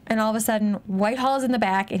car, and all of a sudden, Whitehall's in the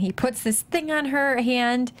back, and he puts this thing on her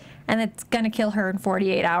hand, and it's going to kill her in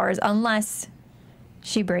 48 hours, unless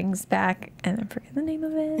she brings back, and I forget the name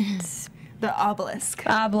of it. The obelisk.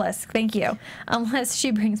 Obelisk, thank you. Unless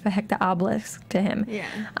she brings back the obelisk to him.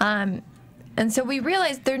 Yeah. And so we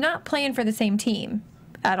realized they're not playing for the same team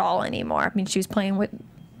at all anymore. I mean, she was playing with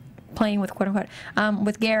quote unquote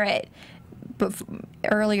with Garrett, but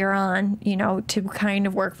earlier on, you know, to kind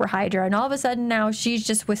of work for Hydra, and all of a sudden now she's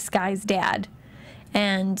just with Skye's dad,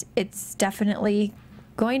 and it's definitely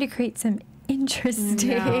going to create some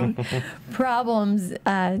interesting problems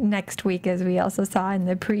next week, as we also saw in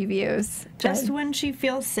the previews. Just when she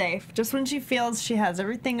feels safe, just when she feels she has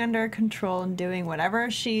everything under control and doing whatever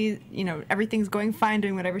everything's going fine,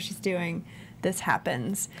 doing whatever she's doing, this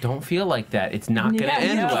happens. Don't feel like that. It's not going to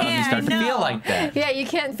end well if you start to feel like that. Yeah, you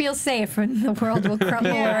can't feel safe when the world will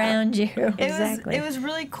crumble around you. It was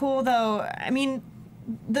really cool, though. I mean,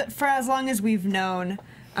 for as long as we've known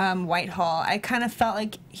Whitehall, I kind of felt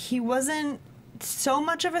like he wasn't so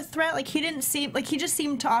much of a threat. Like he just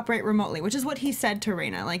seemed to operate remotely, which is what he said to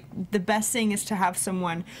Raina. Like the best thing is to have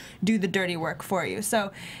someone do the dirty work for you.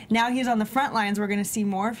 So now he's on the front lines. We're going to see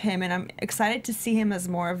more of him, and I'm excited to see him as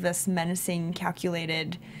more of this menacing,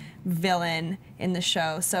 calculated villain in the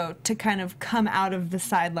show. So to kind of come out of the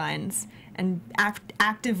sidelines and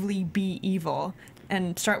actively be evil,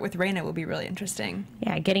 and start with Raina will be really interesting.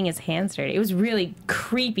 Yeah, getting his hands dirty. It was really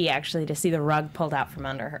creepy, actually, to see the rug pulled out from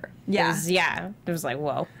under her. Yeah. It was like,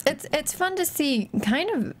 whoa. It's fun to see kind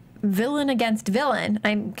of villain against villain.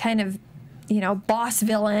 I'm kind of, boss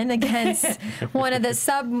villain against one of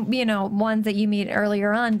the ones that you meet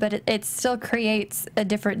earlier on, but it still creates a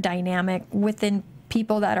different dynamic within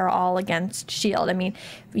people that are all against S.H.I.E.L.D. I mean,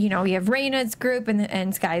 you have Raina's group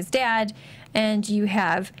and Skye's dad, and you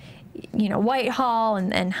have, Whitehall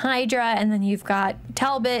and Hydra, and then you've got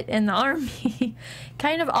Talbot and the army.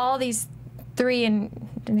 Kind of all these three, and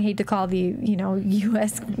I hate to call the,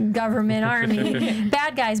 U.S. government army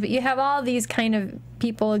bad guys, but you have all these kind of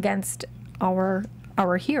people against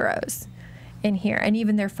our heroes in here, and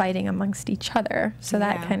even they're fighting amongst each other. So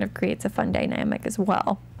that kind of creates a fun dynamic as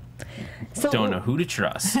well. So, don't know who to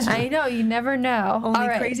trust. I know, you never know. Only All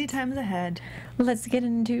right, crazy times ahead. let's get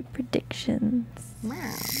into predictions.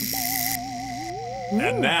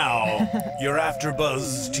 And now, your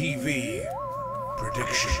AfterBuzz TV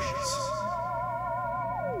predictions.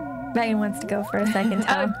 Megan wants to go for a second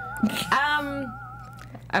time.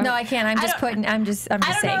 No, I can't. I'm just saying I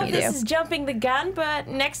don't know if you this do. is jumping the gun, but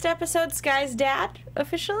next episode, Skye's dad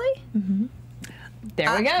officially. Mm-hmm.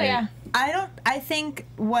 There we go. Yeah. I think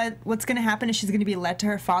what's going to happen is she's going to be led to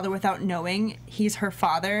her father without knowing he's her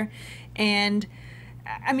father, and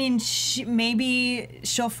I mean, maybe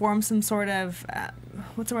she'll form some sort of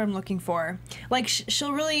what's the word I'm looking for? Like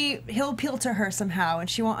he'll appeal to her somehow, and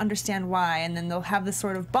she won't understand why, and then they'll have this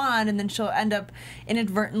sort of bond, and then she'll end up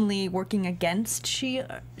inadvertently working against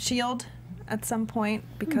S.H.I.E.L.D. at some point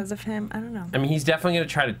because of him. I don't know. I mean, he's definitely going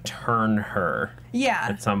to try to turn her. Yeah.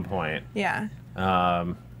 At some point. Yeah.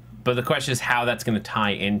 But the question is how that's going to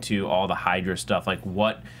tie into all the Hydra stuff. Like,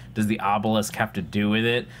 what does the obelisk have to do with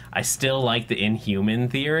it? I still like the Inhuman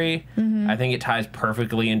theory. Mm-hmm. I think it ties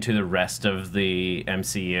perfectly into the rest of the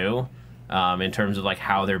MCU in terms of like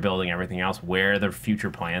how they're building everything else, where their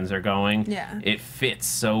future plans are going. Yeah. It fits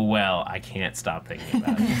so well. I can't stop thinking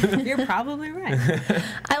about it. You're probably right.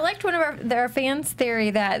 I liked one of their fans'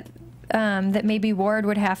 theory that that maybe Ward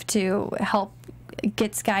would have to help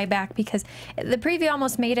get Skye back, because the preview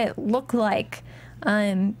almost made it look like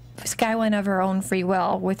Skye went of her own free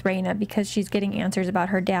will with Raina because she's getting answers about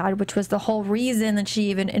her dad, which was the whole reason that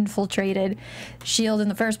she even infiltrated S.H.I.E.L.D. in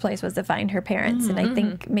the first place, was to find her parents. Mm-hmm. And I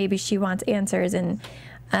think maybe she wants answers. And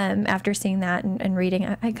after seeing that and reading,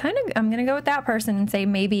 I'm going to go with that person and say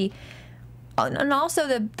maybe. And also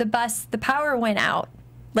the power went out.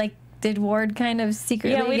 Like, did Ward kind of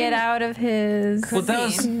secretly get out of his... Well,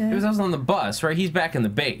 that was on the bus, right? He's back in the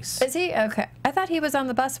base. Is he? Okay. I thought he was on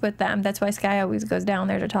the bus with them. That's why Skye always goes down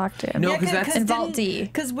there to talk to him. No, because that's... in Vault D.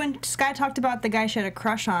 Because when Skye talked about the guy she had a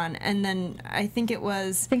crush on, and then I think it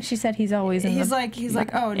was... I think she said he's always in He's like,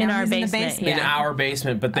 oh, now in our he's basement. in the basement. In our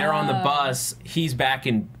basement, but they're on the bus. He's back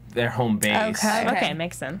in their home base. Okay,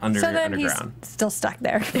 makes sense. So then underground. he's still stuck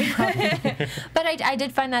there. But I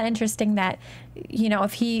did find that interesting that,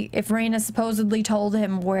 if Raina supposedly told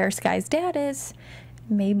him where Skye's dad is,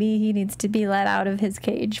 maybe he needs to be let out of his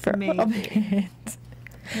cage for a little bit.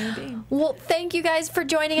 Maybe. Well, thank you guys for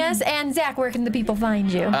joining us. And Zach, where can the people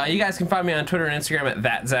find you? You guys can find me on Twitter and Instagram at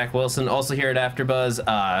 @ThatZachWilson. Also here at AfterBuzz,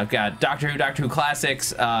 I've got Doctor Who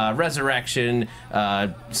Classics, Resurrection,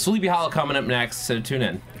 Sleepy Hollow coming up next, so tune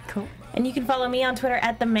in. Cool. And you can follow me on Twitter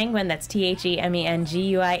at @TheMenguin. That's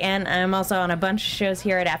TheMenguin. I'm also on a bunch of shows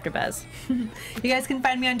here at AfterBuzz. You guys can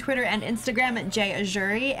find me on Twitter and Instagram at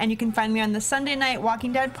Ajouri, and you can find me on the Sunday Night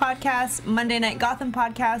Walking Dead podcast, Monday Night Gotham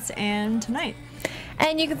podcast, and tonight.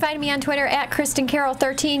 And you can find me on Twitter at Kristin Carole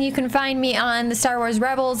 13. You can find me on the Star Wars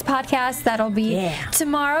Rebels podcast. That'll be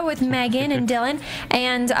tomorrow with Megan and Dylan.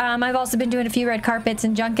 And I've also been doing a few red carpets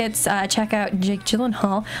and junkets. Check out Jake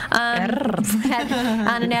Gyllenhaal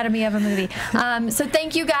on Anatomy of a Movie. So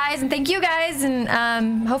thank you guys,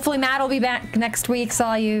 and hopefully Matt will be back next week. So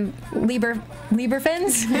all you Lieber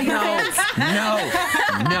fans? No.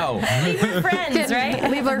 Lieber friends, right?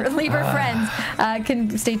 Lieber friends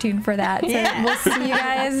can stay tuned for that. So we'll see you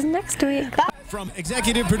guys next week. From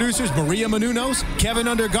executive producers Maria Menounos, Kevin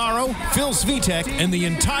Undergaro, Phil Svitek, and the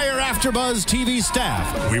entire AfterBuzz TV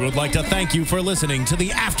staff, we would like to thank you for listening to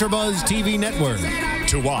the AfterBuzz TV network.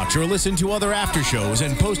 To watch or listen to other after shows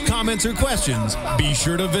and post comments or questions, be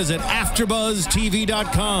sure to visit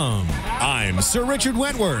AfterBuzzTV.com. I'm Sir Richard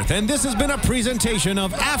Wentworth, and this has been a presentation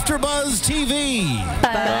of AfterBuzz TV.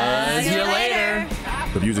 Buzz you later.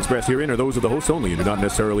 The views expressed herein are those of the hosts only and do not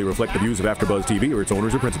necessarily reflect the views of AfterBuzz TV or its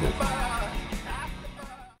owners or principals.